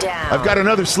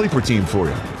another sleeper team for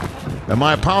you. And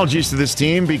my apologies to this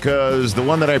team because the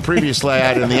one that I previously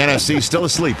had in the NFC is still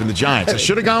asleep in the Giants. I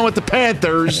should have gone with the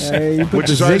Panthers, which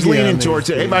is what I was leaning towards.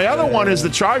 Hey, my other one is the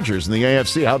Chargers in the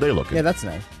AFC. How they looking? Yeah, that's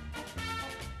nice.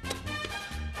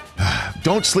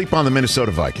 Don't sleep on the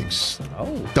Minnesota Vikings.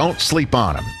 Oh. Don't sleep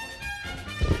on them.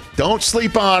 Don't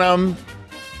sleep on them.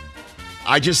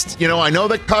 I know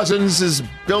that Cousins is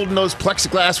building those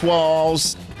plexiglass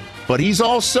walls, but he's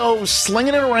also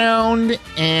slinging it around,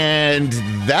 and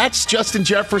that's Justin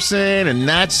Jefferson, and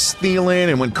that's Thielen,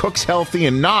 and when Cook's healthy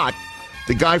and not,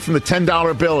 the guy from the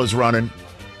 $10 bill is running.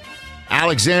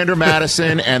 Alexander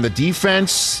Madison and the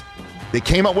defense, they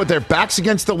came up with their backs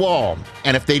against the wall,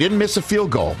 and if they didn't miss a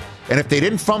field goal, and if they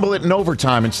didn't fumble it in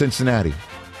overtime in Cincinnati,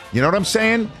 you know what I'm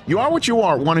saying? You are what you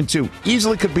are, 1-2.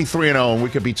 Easily could be 3-0, and we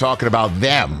could be talking about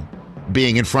them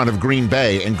being in front of Green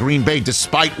Bay, and Green Bay,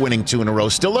 despite winning 2 in a row,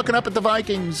 still looking up at the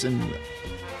Vikings. And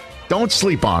don't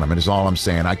sleep on them, is all I'm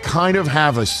saying. I kind of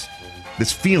have this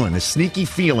feeling, this sneaky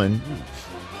feeling.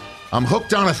 I'm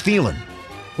hooked on a Thielen.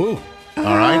 Ooh.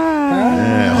 All right?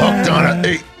 Hooked on a...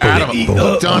 Hey, Adam,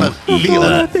 hooked on a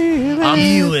Thielen.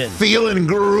 I'm feeling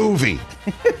groovy.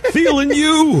 Feeling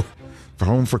you.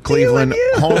 Home for Cleveland,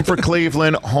 home for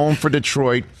Cleveland, home for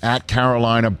Detroit, at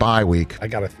Carolina, bye week. I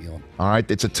got a feeling. All right,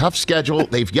 it's a tough schedule.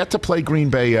 They've yet to play Green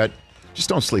Bay yet. Just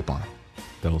don't sleep on it.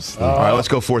 Don't sleep. All right, let's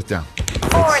go fourth down.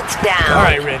 Fourth down. All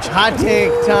right, Rich. Hot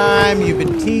take time. You've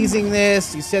been teasing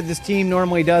this. You said this team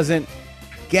normally doesn't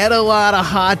get a lot of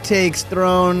hot takes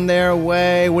thrown their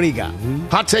way. What do you got?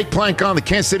 Hot take plank on the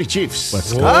Kansas City Chiefs.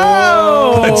 Let's go.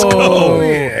 Oh! Let's go.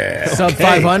 Yeah. Sub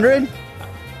 500?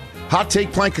 Hot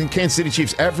take plank on Kansas City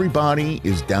Chiefs. Everybody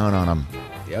is down on them.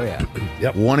 Oh, yeah.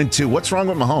 1-2. What's wrong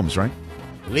with Mahomes, right?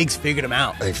 The league's figured him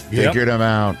out. They figured him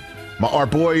out. Our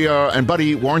boy and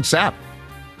buddy Warren Sapp,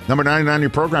 number 99 in your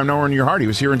program, Nowhere in Your Heart. He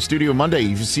was here in studio Monday.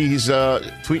 You see he's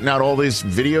tweeting out all these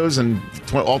videos and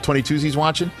all 22s he's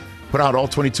watching. Put out all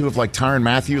 22 of like Tyrann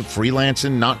Mathieu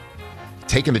freelancing, not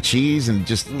taking the cheese, and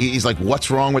just he's like,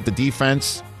 what's wrong with the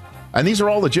defense? And these are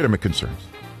all legitimate concerns.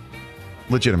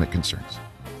 Legitimate concerns.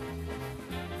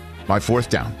 My fourth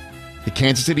down. The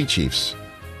Kansas City Chiefs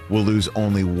will lose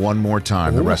only one more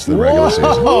time the rest of the regular season.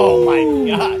 Oh, my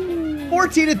God.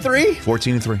 14-3?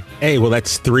 14-3. Hey, well,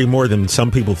 that's 3 more than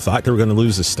some people thought they were going to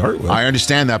lose to start with. I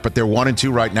understand that, but they're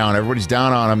 1-2 right now, and everybody's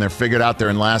down on them. They're figured out. They're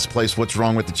in last place. What's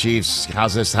wrong with the Chiefs?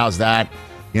 How's this? How's that?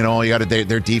 You know,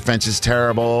 their defense is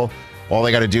terrible. All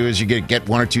they got to do is you get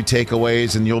 1 or 2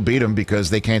 takeaways, and you'll beat them because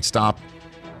they can't stop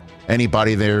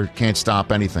anybody there. Can't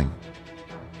stop anything.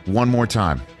 One more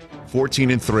time.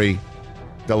 14-3.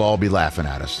 They'll all be laughing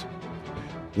at us.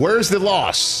 Where's the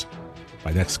loss?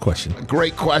 My next question.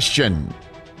 Great question.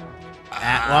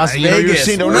 At Las You know, you're Vegas.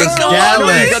 seeing, no, Where's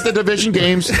Dallas? you got the division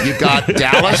games. You got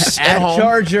Dallas at At home.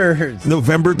 Chargers.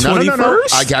 November 21st? No.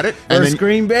 I got it. And Versus then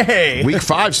Green Bay. Week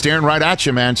 5 staring right at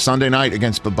you, man. Sunday night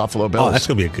against the Buffalo Bills. Oh, that's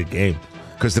going to be a good game.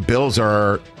 Because the Bills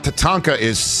are... Tatanka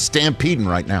is stampeding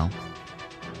right now.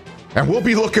 And we'll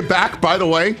be looking back, by the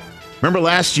way. Remember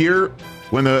last year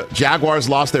when the Jaguars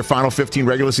lost their final 15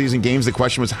 regular season games? The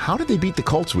question was, how did they beat the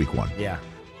Colts week 1? Yeah.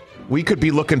 We could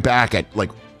be looking back at,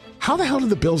 like, how the hell did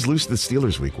the Bills lose to the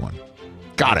Steelers week 1?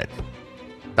 Got it.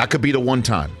 That could be the one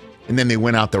time. And then they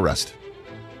win out the rest.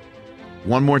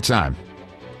 One more time.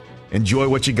 Enjoy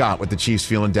what you got with the Chiefs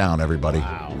feeling down, everybody.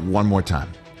 Wow. One more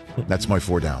time. That's my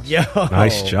 4 downs. Yo.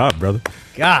 Nice job, brother.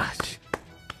 Gosh.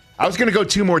 I was going to go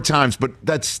 2 more times, but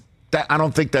I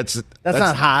don't think that's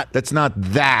not hot. That's not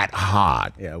that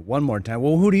hot. Yeah, one more time.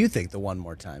 Well, who do you think the one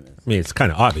more time is? I mean, it's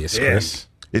kind of obvious, Chris.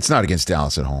 It's not against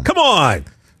Dallas at home. Come on.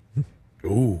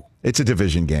 Ooh. It's a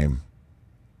division game.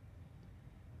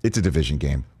 It's a division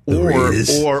game.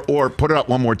 Raiders. Or put it up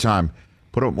one more time.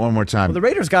 Put it up one more time. Well, the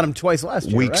Raiders got him twice last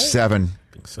year, Week right? 7.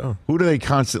 I think so. Who do they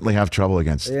constantly have trouble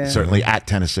against? Yeah. Certainly at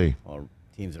Tennessee. Well,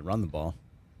 teams that run the ball.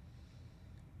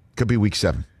 Could be week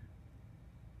 7.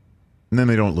 And then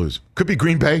they don't lose. Could be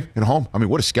Green Bay at home. I mean,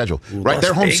 what a schedule. Right, Las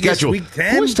their home Vegas, schedule. Week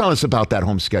 10? Who was telling us about that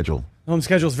home schedule? Home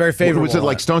schedule is very favorable. Was it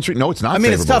like Stone Street? No, it's not. I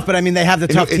mean, it's favorable. tough, but I mean, they have the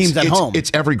tough teams at home. It's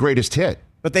every greatest hit.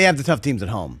 But they have the tough teams at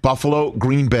home. Buffalo,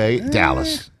 Green Bay,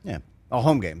 Dallas. Yeah, all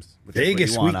home games. Which is what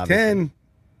Vegas, you want, Week obviously. 10.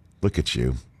 Look at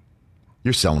you.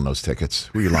 You're selling those tickets.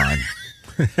 Who are you lying?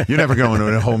 You're never going to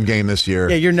a home game this year.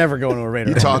 Yeah, you're never going to a Raider.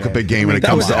 You talk a big game when it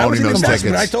comes to owning those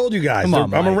tickets. I told you guys. Come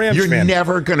on, I'm a Mike. Rams You're fan.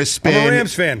 never going to spin. I'm a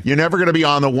Rams fan. You're never going to be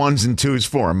on the ones and twos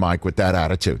for him, Mike, with that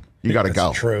attitude. You got to go.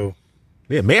 That's true.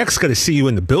 Yeah, Mayock's going to see you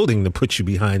in the building to put you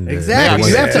behind the Exactly. the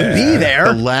You white have to hat. be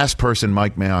there. The last person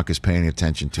Mike Mayock is paying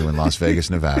attention to in Las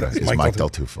Vegas, Nevada is Mike Del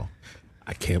Tufo.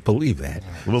 I can't believe that.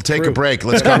 We'll take a break.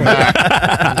 Let's come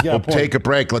back. We'll take a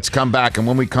break. Let's come back. And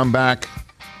when we come back,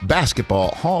 Basketball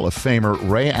Hall of Famer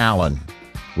Ray Allen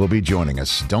will be joining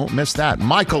us. Don't miss that.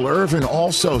 Michael Irvin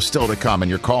also still to come. And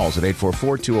your calls at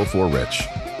 844-204-RICH.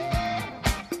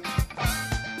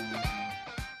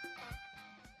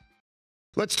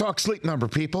 Let's talk Sleep Number,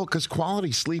 people, because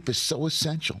quality sleep is so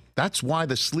essential. That's why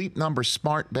the Sleep Number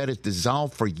smart bed is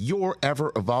designed for your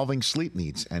ever-evolving sleep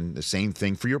needs, and the same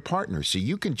thing for your partner, so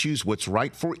you can choose what's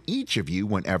right for each of you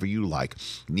whenever you like.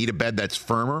 Need a bed that's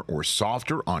firmer or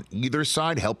softer on either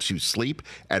side, helps you sleep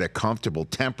at a comfortable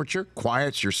temperature,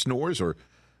 quiets your snores or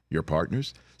your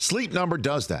partner's? Sleep Number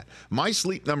does that. My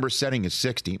Sleep Number setting is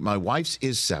 60. My wife's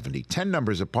is 70. 10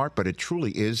 numbers apart, but it truly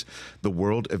is the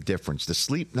world of difference. The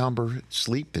Sleep Number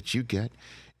sleep that you get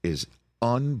is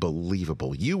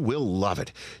unbelievable. You will love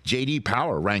it. J.D.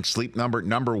 Power ranks Sleep Number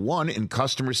number 1 in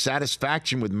customer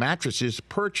satisfaction with mattresses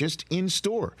purchased in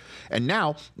store. And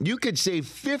now you could save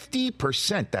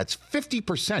 50%. That's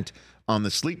 50% on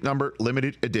the Sleep Number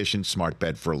limited edition smart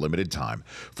bed for a limited time.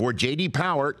 For J.D.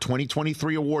 Power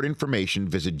 2023 award information,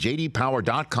 visit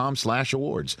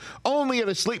jdpower.com/awards. Only at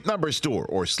a Sleep Number store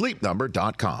or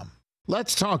sleepnumber.com.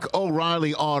 Let's talk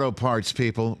O'Reilly Auto Parts,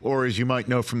 people, or as you might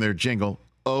know from their jingle,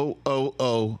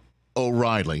 O'Reilly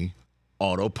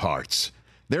Auto Parts.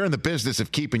 They're in the business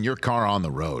of keeping your car on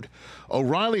the road.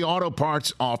 O'Reilly Auto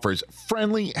Parts offers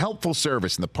friendly, helpful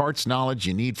service and the parts knowledge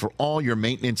you need for all your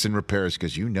maintenance and repairs,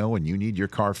 because you know when you need your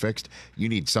car fixed, you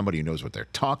need somebody who knows what they're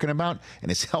talking about and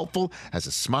is helpful, has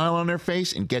a smile on their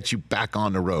face, and gets you back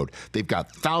on the road. They've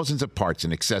got thousands of parts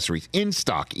and accessories in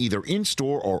stock, either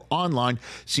in-store or online,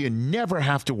 so you never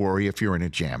have to worry if you're in a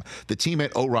jam. The team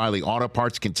at O'Reilly Auto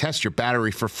Parts can test your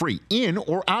battery for free in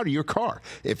or out of your car.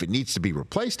 If it needs to be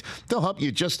replaced, they'll help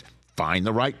you just find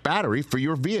the right battery for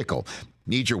your vehicle.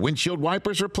 Need your windshield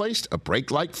wipers replaced, a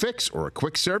brake light fix, or a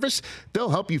quick service? They'll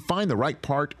help you find the right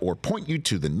part or point you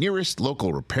to the nearest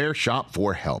local repair shop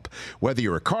for help. Whether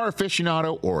you're a car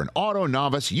aficionado or an auto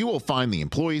novice, you will find the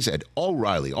employees at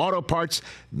O'Reilly Auto Parts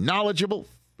knowledgeable,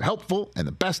 helpful, and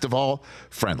the best of all,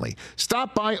 friendly.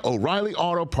 Stop by O'Reilly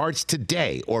Auto Parts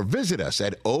today or visit us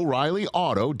at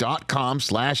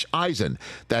O'ReillyAuto.com/Eisen.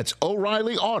 That's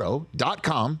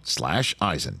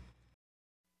O'ReillyAuto.com/Eisen.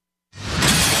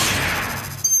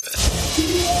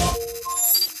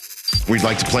 We'd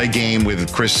like to play a game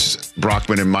with Chris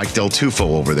Brockman and Mike Del Tufo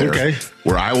over there. Okay.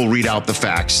 Where I will read out the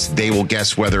facts. They will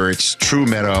guess whether it's true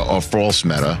meta or false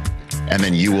meta, and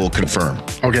then you will confirm.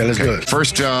 Okay, let's do it.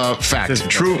 First fact.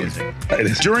 True.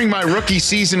 During my rookie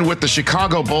season with the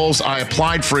Chicago Bulls, I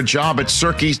applied for a job at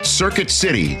Circuit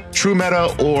City. True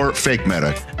meta or fake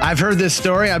meta? I've heard this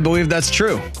story. I believe that's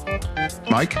true.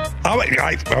 Mike?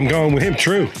 I'm going with him.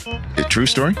 True. A true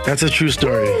story? That's a true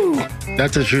story.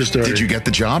 That's a true story. Did you get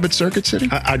the job at Circuit City?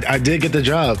 I did get the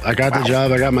job. I got the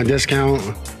job. I got my discount.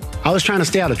 I was trying to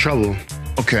stay out of trouble.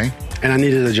 Okay. And I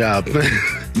needed a job.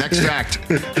 Next fact.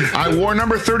 I wore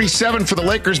number 37 for the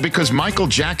Lakers because Michael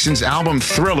Jackson's album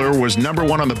Thriller was number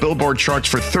 1 on the Billboard charts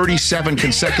for 37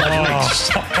 consecutive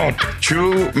weeks.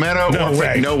 True meta or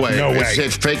fake? No way. No way. Is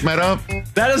it fake meta?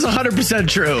 That is 100%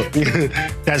 true.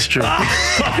 That's true.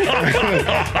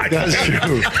 That's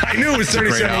true. I knew it was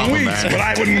 37 weeks, man. but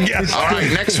I wouldn't guess. All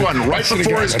right, next one. Right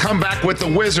before his comeback with the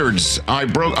Wizards, I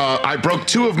broke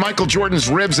 2 of Michael Jordan's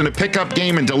ribs in a pickup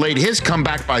game and delayed his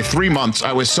comeback by 3 months.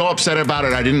 I was so upset about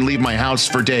it, I didn't leave my house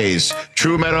for days.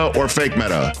 True meta or fake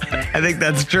meta? I think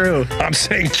that's true. I'm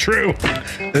saying true.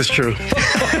 That's true.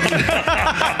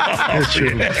 That's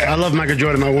true. I love Michael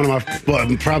Jordan.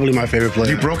 Probably my favorite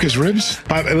player. You broke his ribs?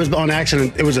 It was on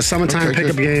accident. It was a summertime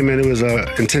pickup game, and it was an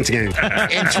intense game.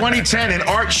 In 2010, an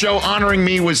art show honoring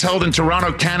me was held in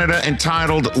Toronto, Canada,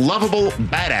 entitled Lovable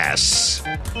Badass.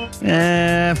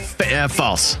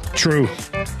 False. True.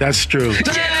 That's true.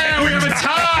 Damn, we have a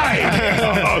tie!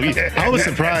 Oh, yeah. I was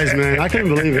surprised, man. I couldn't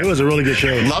believe it. It was a really good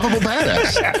show. Lovable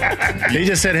Badass. They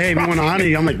just said, hey, we want to honor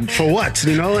you. I'm like, for what?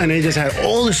 You know? And they just had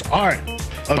all this art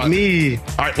of me. All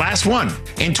right, last one.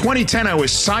 In 2010, I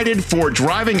was cited for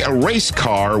driving a race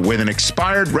car with an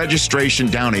expired registration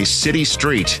down a city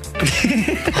street.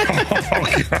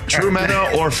 True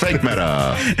meta or fake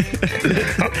meta?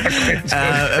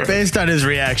 Based on his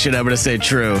reaction, I'm going to say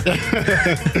true.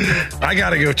 I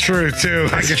got to go true, too.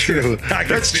 That's true.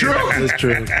 That's true. That's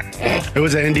true. It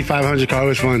was an Indy 500 car. It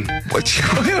was fun.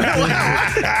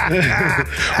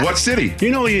 What city?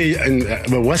 You know,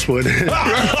 in Westwood.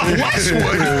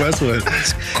 Westwood.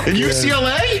 In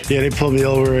UCLA? Yeah, they pulled me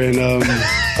over and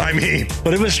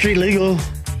but it was street legal.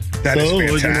 That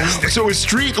is fantastic. So it was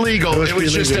street legal. It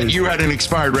was just that you had an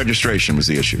expired registration was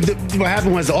the issue. What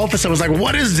happened was the officer was like,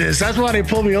 "What is this?" That's why they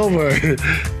pulled me over. They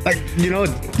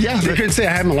couldn't say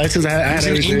I had my license. I had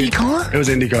everything. Indy car? It was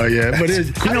Indy car, yeah. But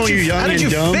when you're young and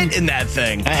dumb, fit in that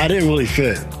thing? I didn't really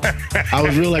fit. I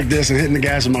was real like this and hitting the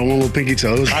gas with my one little pinky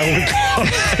toe. It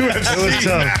was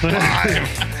tough.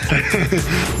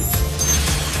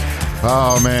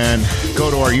 Oh, man. Go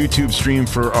to our YouTube stream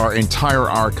for our entire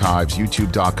archives,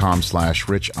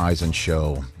 youtube.com/Rich Eisen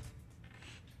Show.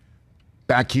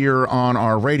 Back here on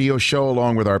our radio show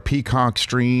along with our Peacock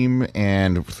stream,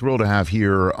 and thrilled to have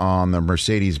here on the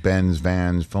Mercedes-Benz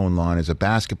Vans phone line is a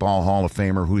basketball Hall of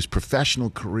Famer whose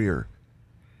professional career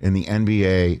in the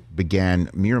NBA began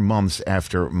mere months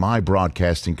after my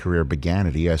broadcasting career began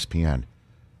at ESPN.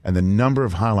 And the number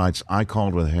of highlights I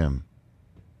called with him,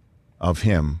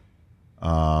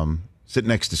 sitting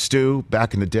next to Stu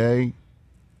back in the day,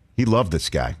 he loved this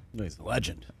guy. He's a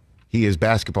legend. He is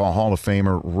Basketball Hall of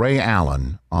Famer Ray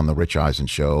Allen on the Rich Eisen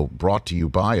Show, brought to you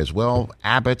by, as well,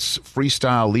 Abbott's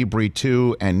Freestyle Libre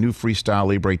 2 and new Freestyle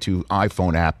Libre 2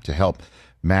 iPhone app to help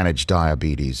manage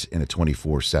diabetes in a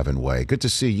 24/7 way. Good to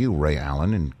see you, Ray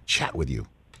Allen, and chat with you.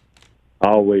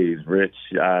 Always, Rich.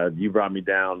 You brought me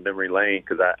down memory lane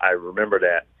because I remember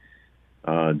that.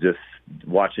 Just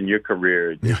watching your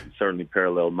career, it certainly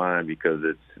paralleled mine because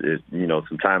it's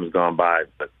some time has gone by,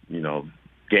 but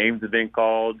games have been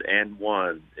called and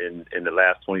won in the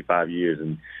last 25 years,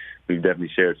 and we've definitely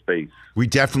shared space. We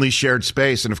definitely shared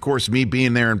space, and of course, me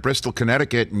being there in Bristol,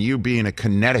 Connecticut, and you being a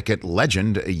Connecticut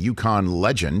legend, a UConn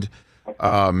legend,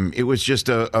 it was just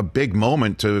a big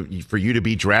moment for you to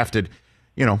be drafted,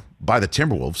 by the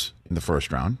Timberwolves in the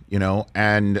first round,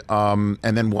 and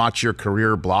then watch your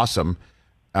career blossom.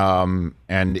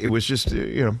 And it was just, I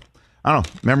don't know,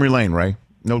 memory lane, Ray.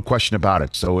 No question about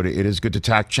it. So it is good to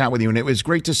chat with you. And it was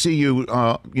great to see you,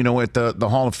 at the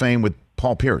Hall of Fame with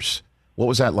Paul Pierce. What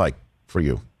was that like for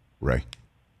you, Ray?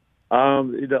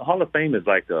 The Hall of Fame is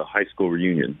like a high school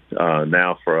reunion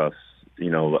now for us.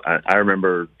 I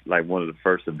remember like one of the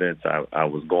first events I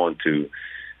was going to,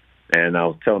 and I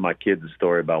was telling my kids a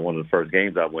story about one of the first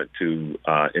games I went to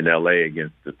in L.A.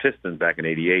 against the Pistons back in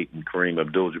 '88, and Kareem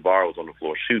Abdul-Jabbar was on the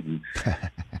floor shooting.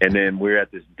 And then we're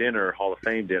at this dinner, Hall of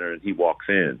Fame dinner, and he walks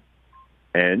in.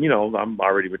 And, I'm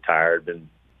already retired, been,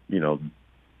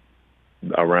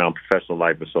 around professional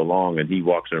life for so long, and he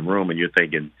walks in the room, and you're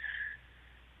thinking,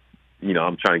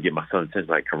 I'm trying to get my son's attention,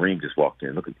 like Kareem just walked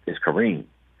in. Look, it's Kareem.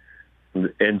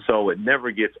 And so it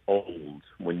never gets old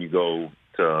when you go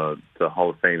to Hall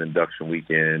of Fame induction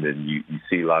weekend and you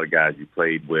see a lot of guys you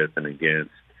played with and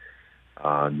against.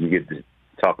 You get to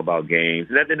talk about games.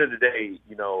 And at the end of the day,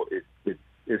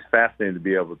 it's fascinating to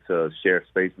be able to share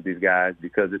space with these guys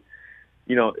because,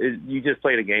 you just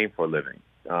play the game for a living.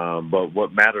 But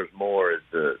what matters more is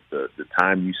the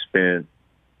time you spent.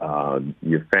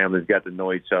 Your families got to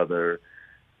know each other,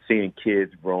 seeing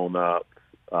kids grown up.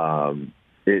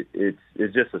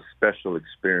 It's just a special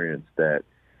experience that,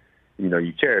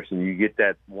 you cherish, and you get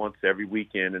that once every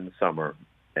weekend in the summer.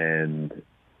 And,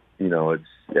 it's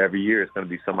every year it's going to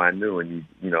be somebody new, and,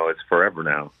 it's forever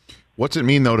now. What's it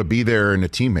mean, though, to be there and a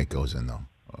teammate goes in, though?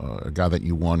 A guy that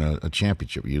you won a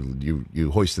championship,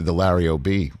 you hoisted the Larry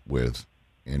O.B. with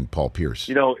in Paul Pierce.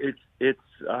 It's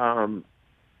I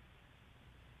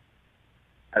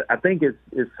think it's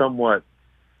somewhat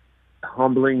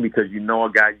humbling because a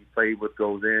guy you played with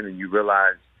goes in and you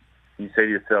realize, you say to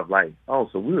yourself, like, oh,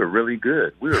 so we were really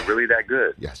good. We were really that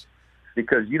good. Yes.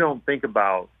 Because you don't think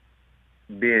about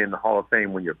being in the Hall of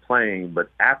Fame when you're playing, but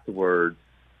afterwards,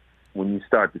 when you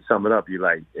start to sum it up, you're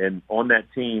like, and on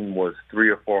that team was 3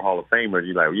 or 4 Hall of Famers.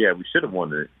 You're like, yeah, we should have won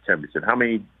the championship. How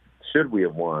many should we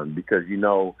have won? Because,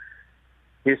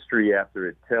 history, after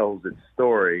it tells its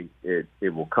story, it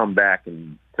will come back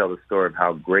and tell the story of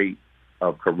how great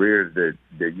of careers that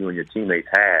you and your teammates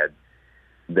had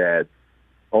that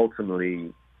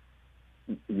ultimately,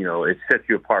 it sets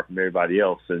you apart from everybody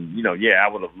else. And, I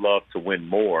would have loved to win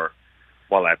more,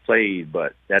 while I played.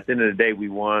 But at the end of the day, we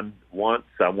won once.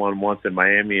 I won once in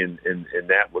Miami, and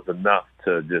that was enough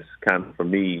to just kind of, for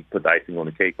me, put the icing on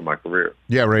the cake of my career.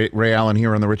 Yeah, Ray Allen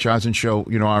here on the Rich Eisen Show.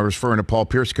 You know, I was referring to Paul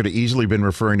Pierce. Could have easily been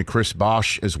referring to Chris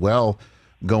Bosh as well,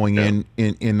 going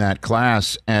in that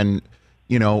class. And,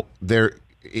 you know,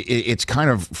 it's kind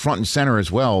of front and center as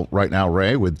well right now,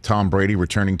 Ray, with Tom Brady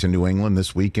returning to New England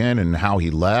this weekend and how he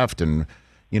left, and,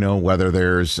 you know, whether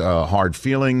there's hard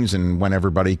feelings and when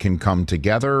everybody can come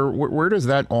together. Where does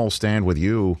that all stand with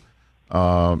you?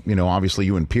 You know, obviously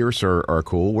you and Pierce are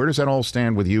cool. Where does that all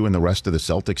stand with you and the rest of the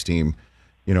Celtics team?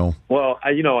 You know, well,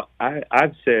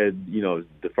 I've said, you know,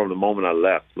 from the moment I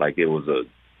left, like, it was a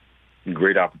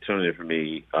great opportunity for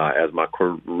me as my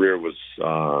career was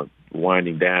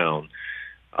winding down.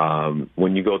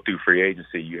 When you go through free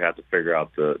agency, you have to figure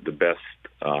out the best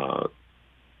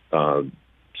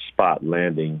spot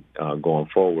landing going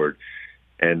forward.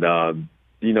 And,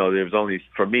 you know, there was only,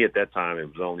 for me at that time, it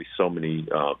was only so many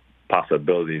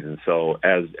possibilities. And so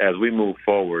as we move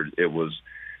forward, it was,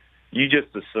 you just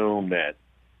assume that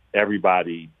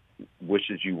everybody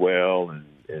wishes you well, and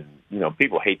you know,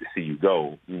 people hate to see you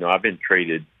go. You know, I've been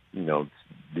traded, you know,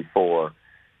 before,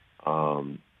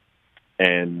 and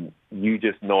you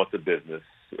just know it's a business.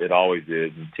 It always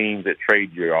is. And teams that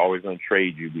trade you are always going to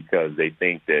trade you because they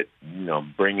think that, you know,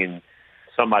 bringing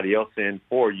somebody else in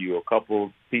for you, a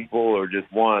couple people or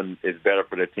just one, is better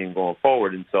for their team going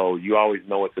forward. And so you always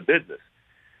know it's a business.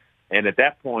 And at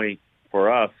that point,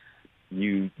 for us,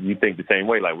 you think the same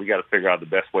way. Like, we got to figure out the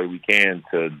best way we can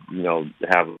to, you know,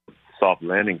 have a soft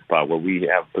landing spot where we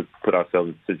have to put ourselves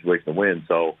in a situation to win.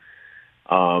 So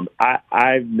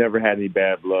I've never had any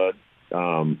bad blood.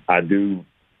 I do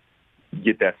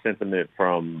get that sentiment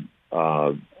from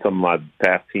some of my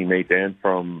past teammates and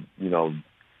from, you know,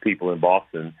 people in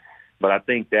Boston. But I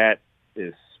think that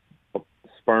is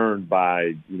spurned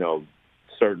by, you know,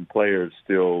 certain players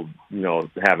still, you know,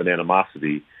 having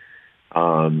animosity.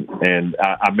 And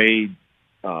I made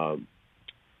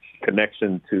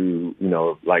connection to, you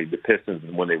know, like the Pistons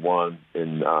when they won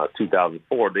in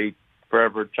 2004. They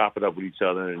forever chop it up with each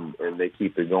other, and they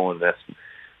keep it going. That's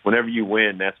whenever you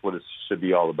win, that's what it should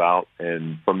be all about.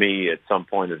 And for me, at some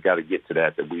point, it's got to get to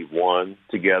that we've won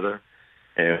together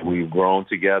and we've grown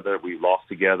together, we've lost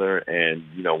together, and,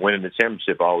 you know, winning the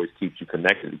championship always keeps you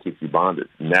connected, it keeps you bonded,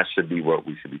 and that should be what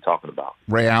we should be talking about.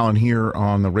 Ray Allen here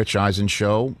on the Rich Eisen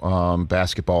Show,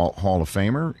 Basketball Hall of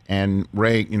Famer. And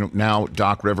Ray, you know, now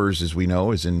Doc Rivers, as we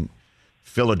know, is in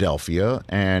Philadelphia,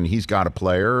 and he's got a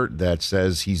player that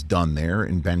says he's done there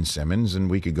in Ben Simmons, and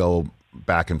we could go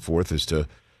back and forth as to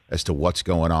what's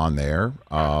going on there.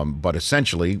 But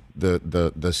essentially,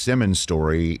 the Simmons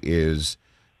story is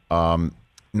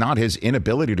not his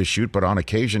inability to shoot, but on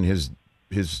occasion his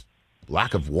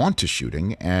lack of want to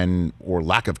shooting or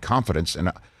lack of confidence.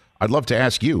 And I'd love to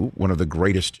ask you, one of the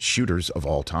greatest shooters of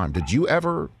all time, did you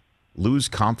ever lose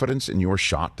confidence in your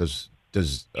shot? Does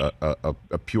a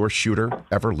pure shooter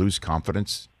ever lose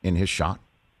confidence in his shot,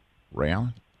 Ray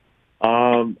Allen?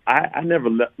 I never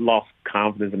lost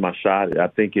confidence in my shot. I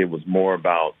think it was more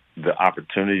about the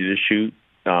opportunity to shoot,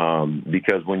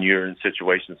 because when you're in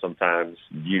situations, sometimes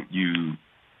you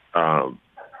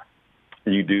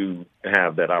do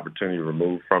have that opportunity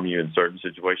removed from you in certain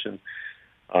situations.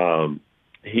 Ben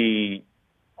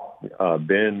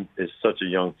is such a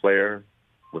young player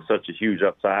with such a huge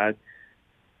upside.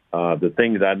 The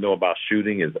thing that I know about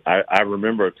shooting is I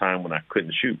remember a time when I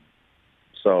couldn't shoot.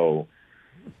 So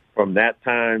from that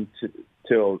time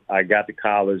till I got to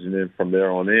college, and then from there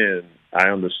on in, I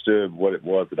understood what it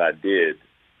was that I did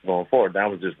going forward. And I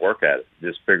would just work at it,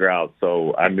 just figure out.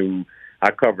 So I knew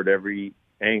I covered every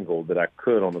angle that I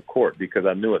could on the court, because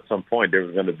I knew at some point there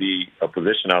was going to be a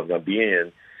position I was going to be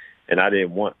in, and I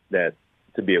didn't want that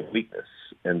to be a weakness.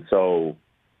 And so,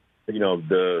 you know,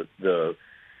 the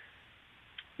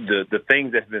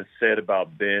things that have been said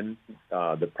about Ben,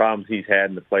 the problems he's had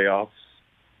in the playoffs,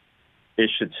 it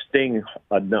should sting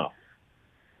enough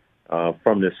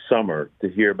from this summer to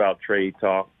hear about trade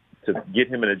talk, to get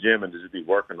him in a gym and to just be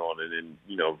working on it and,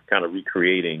 you know, kind of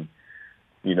recreating,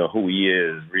 you know, who he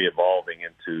is, re-evolving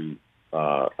into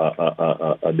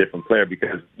a different player.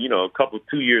 Because, you know,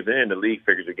 2 years in, the league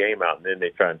figures the game out, and then they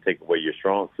try and take away your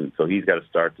strong suit. So he's got to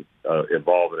start to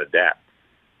evolve and adapt.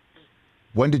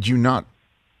 When did you not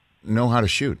know how to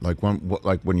shoot? Like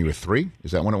when you were 3?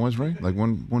 Is that when it was, Ray? Like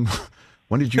when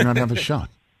did you not have a shot?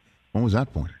 When was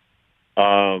that point?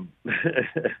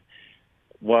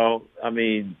 Well, I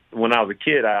mean, when I was a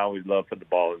kid, I always loved putting the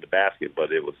ball in the basket,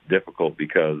 but it was difficult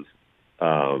because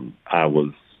I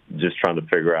was just trying to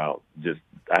figure out,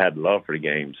 I had love for the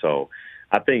game. So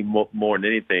I think more than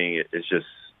anything, it's just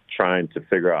trying to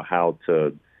figure out how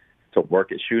to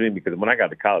work at shooting, because when I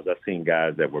got to college, I've seen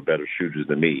guys that were better shooters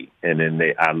than me, and then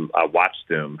I watched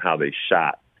them how they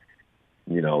shot.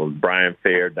 You know, Brian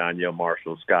Fair, Donyell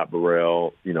Marshall, Scott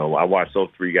Burrell. You know, I watched those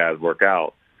three guys work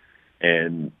out,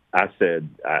 and I said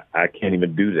I can't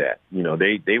even do that. You know,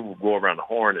 they will go around the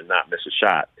horn and not miss a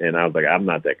shot, and I was like, I'm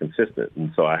not that consistent,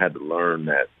 and so I had to learn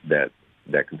that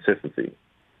consistency.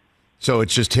 So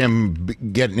it's just him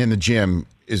getting in the gym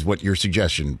is what your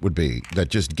suggestion would be, that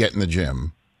just get in the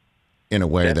gym in a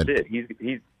way That's it. He's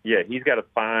got to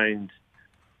find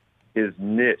his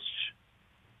niche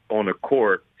on the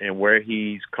court and where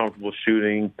he's comfortable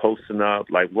shooting, posting up,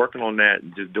 like working on that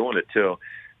and just doing it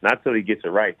not till he gets it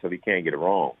right, till he can't get it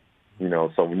wrong. You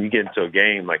know, so when you get into a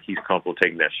game, like, he's comfortable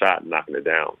taking that shot and knocking it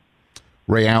down.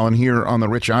 Ray Allen here on the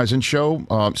Rich Eisen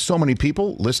Show. So many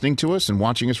people listening to us and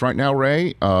watching us right now,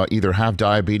 Ray, either have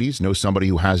diabetes, know somebody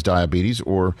who has diabetes,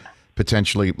 or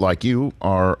potentially, like you,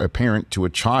 are a parent to a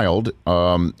child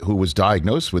who was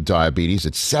diagnosed with diabetes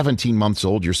at 17 months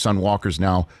old. Your son Walker's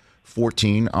now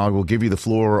 14. I will give you the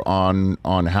floor on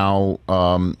how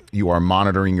you are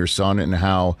monitoring your son and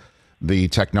how the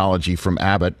technology from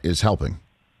Abbott is helping.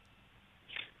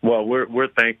 Well, we're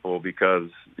thankful because,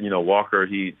 you know, Walker,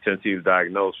 since he was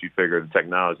diagnosed, you figure the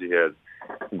technology has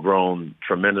grown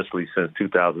tremendously since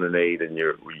 2008, and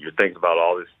you're thinking about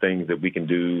all these things that we can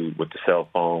do with the cell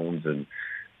phones and,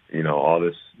 you know, all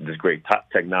this great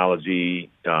technology,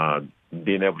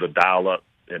 being able to dial up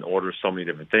and order so many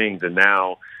different things. And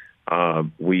now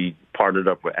we partnered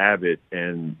up with Abbott,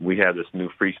 and we have this new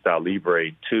Freestyle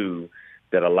Libre 2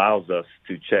 that allows us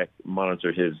to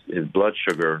monitor his blood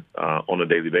sugar on a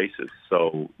daily basis.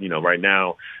 So, you know, right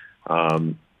now,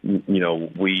 you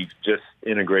know, we've just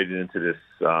integrated into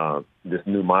this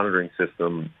new monitoring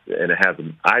system, and it has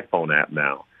an iPhone app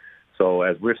now. So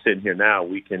as we're sitting here now,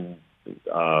 we can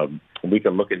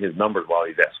look at his numbers while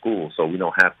he's at school. So we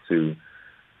don't have to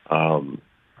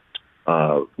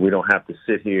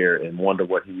sit here and wonder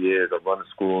what he is, or run to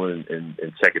school and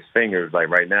check his fingers. Like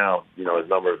right now, you know, his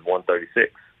number is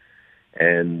 136,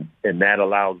 and that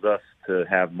allows us to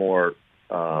have more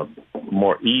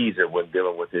ease when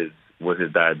dealing with his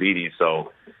diabetes.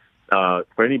 So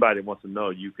for anybody that wants to know,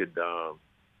 you could the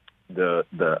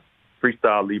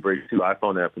Freestyle Libre 2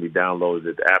 iPhone app can be downloaded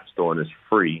at the App Store, and it's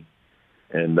free.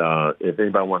 And if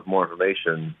anybody wants more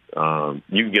information,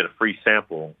 you can get a free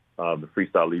sample of the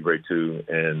Freestyle Libre 2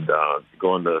 and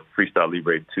go on to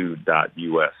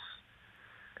freestylelibre2.us.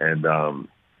 And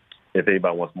if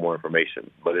anybody wants more information,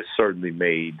 but it's certainly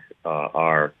made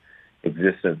our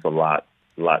existence a lot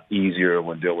easier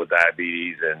when dealing with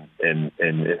diabetes, and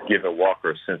it's given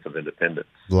Walker a sense of independence.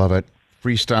 Love it.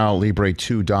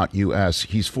 FreestyleLibre2.us.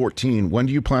 He's 14. When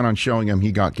do you plan on showing him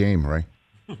he got game, Ray?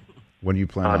 When do you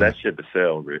plan on that ship to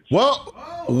sail, Rich?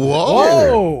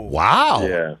 Whoa. Wow.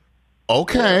 Yeah.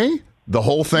 Okay. The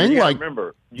whole thing? You gotta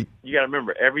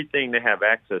remember everything they have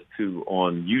access to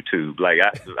on YouTube. Like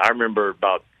I remember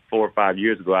about 4 or 5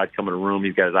 years ago, I'd come in a room,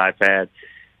 he's got his iPad,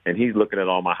 and he's looking at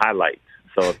all my highlights.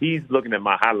 So if he's looking at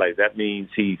my highlights, that means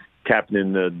he's tapping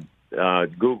into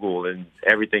Google and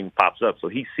everything pops up. So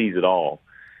he sees it all.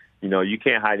 You know, you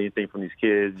can't hide anything from these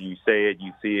kids. You say it,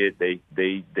 you see it. They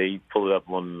pull it up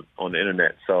on the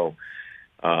internet. So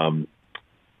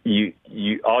you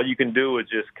all you can do is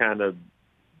just kind of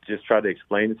try to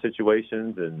explain the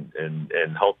situations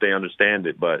and hope they understand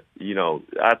it. But you know,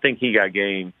 I think He Got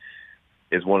Game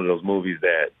is one of those movies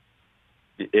that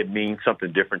it means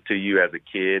something different to you as a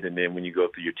kid, and then when you go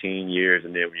through your teen years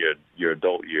and then your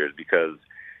adult years, because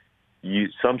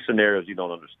some scenarios you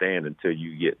don't understand until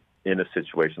you get in a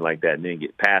situation like that and then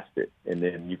get past it, and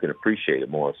then you can appreciate it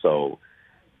more. So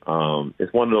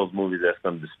it's one of those movies that's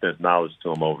going to dispense knowledge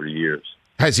to him over the years.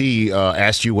 Has he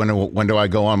asked you when do I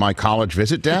go on my college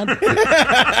visit, Dad?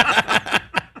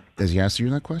 Has he asked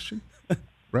you that question,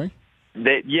 right?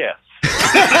 Yes.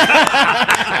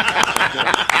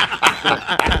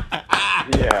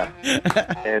 Yeah,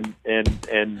 and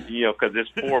you know, because there's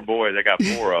 4 boys, I got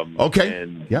 4 of them. Okay,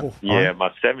 and yeah, my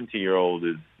 17-year-old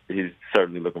he's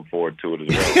certainly looking forward to it as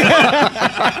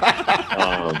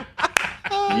well.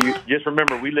 You just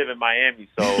remember, we live in Miami,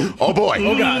 so oh boy,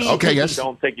 oh gosh, okay, yes.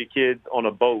 Don't take your kids on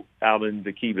a boat out in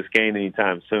the Key Biscayne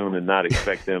anytime soon, and not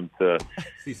expect them to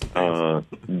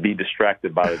be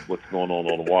distracted by what's going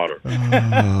on the water.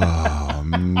 Oh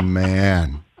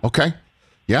man, okay.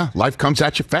 Yeah, life comes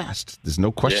at you fast. There's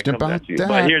no question about that.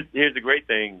 But here's the great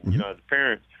thing, you know, as a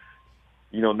parent,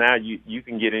 you know, now you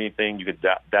can get anything, you could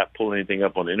pull anything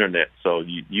up on the internet. So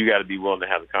you got to be willing to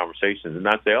have the conversations and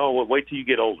not say, oh, well, wait till you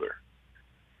get older.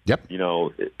 Yep. You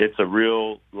know, it's a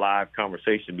real live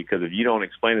conversation because if you don't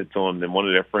explain it to them, then one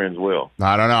of their friends will.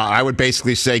 I don't know. I would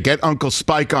basically say get Uncle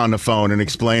Spike on the phone and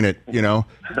explain it, you know,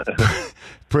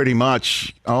 pretty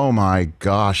much. Oh, my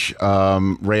gosh.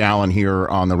 Ray Allen here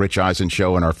on the Rich Eisen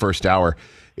Show, and our first hour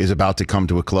is about to come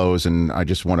to a close, and I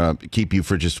just want to keep you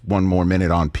for just one more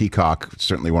minute on Peacock.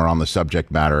 Certainly we're on the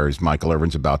subject matter as Michael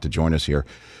Irvin's about to join us here.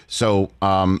 So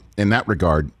in that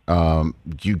regard,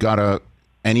 you got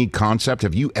any concept?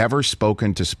 Have you ever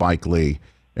spoken to Spike Lee?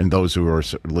 And those who are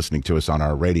listening to us on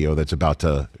our radio that's about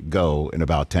to go in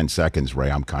about 10 seconds,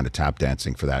 Ray, I'm kind of tap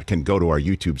dancing for that, can go to our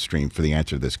YouTube stream for the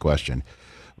answer to this question.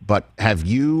 But have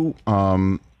you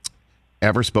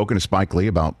ever spoken to Spike Lee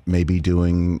about maybe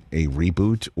doing a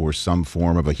reboot or some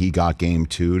form of a He Got Game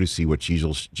 2 to see what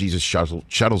Jesus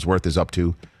Shuttlesworth is up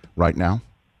to right now?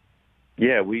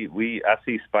 Yeah, I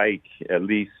see Spike at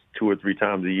least 2 or 3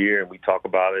 times a year, and we talk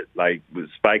about it. Like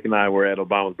Spike and I were at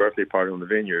Obama's birthday party on the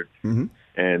Vineyard,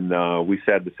 and we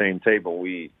sat at the same table.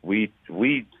 We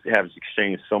have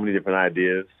exchanged so many different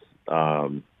ideas.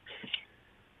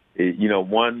 You know,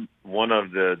 one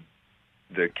of the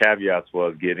caveats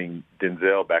was getting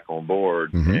Denzel back on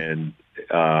board, and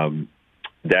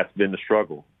that's been the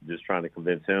struggle. Just trying to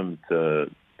convince him to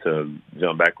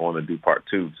jump back on and do part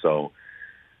 2. So.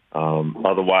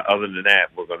 Other than that,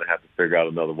 we're going to have to figure out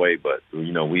another way. But,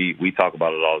 you know, we talk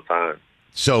about it all the time.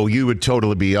 So you would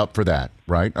totally be up for that,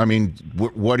 right? I mean,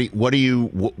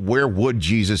 where would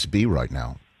Jesus be right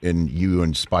now in you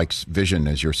and Spike's vision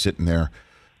as you're sitting there,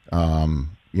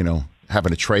 you know,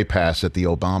 having a tray pass at the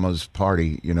Obama's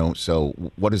party, you know? So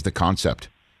what is the concept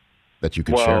that you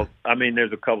could share? Well, I mean,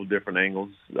 there's a couple different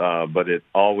angles, but it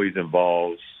always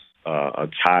involves a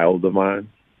child of mine.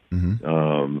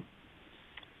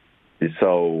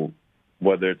 So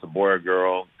whether it's a boy or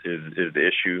girl is the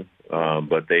issue,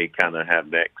 but they kind of have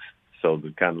next. So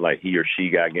it's kind of like he or she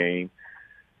got game.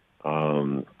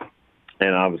 And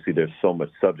obviously there's so much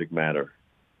subject matter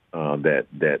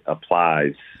that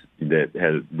applies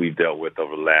that we've dealt with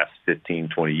over the last 15,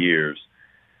 20 years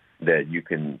that you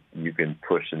can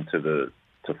push into the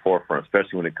forefront,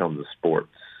 especially when it comes to sports.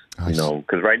 You know,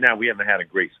 because right now we haven't had a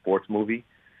great sports movie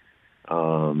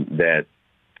that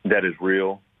is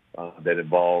real. That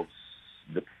involves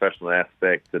the professional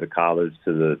aspect to the college,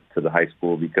 to the high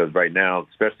school, because right now,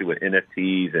 especially with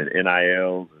NFTs and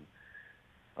NILs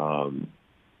and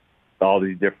all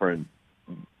these different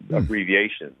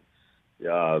abbreviations,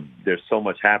 there's so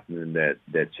much happening that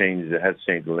has changed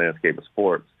the landscape of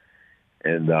sports.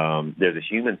 And there's a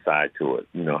human side to it.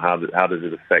 You know, how does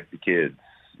it affect the kids?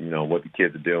 You know, what the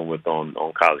kids are dealing with on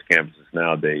college campuses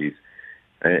nowadays,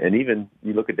 and even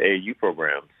you look at the AAU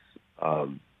programs.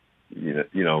 You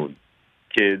know,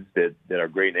 kids that are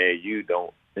great in AAU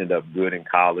don't end up good in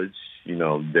college. You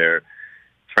know, they're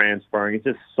transferring. It's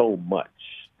just so much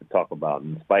to talk about.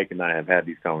 And Spike and I have had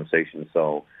these conversations.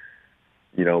 So,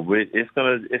 you know, I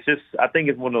think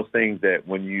it's one of those things that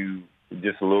when you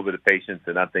just a little bit of patience,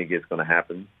 and I think it's going to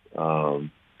happen.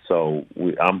 So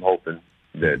I'm hoping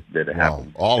that it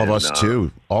happens. All of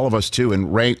us too.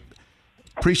 And Ray,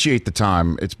 appreciate the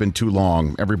time. It's been too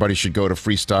long. Everybody should go to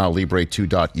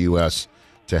freestylelibre2.us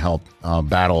to help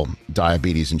battle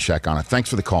diabetes and check on it. Thanks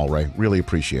for the call, Ray. Really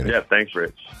appreciate it. Yeah, thanks,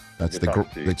 Rich.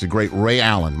 It's a great Ray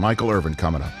Allen. Michael Irvin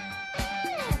coming up.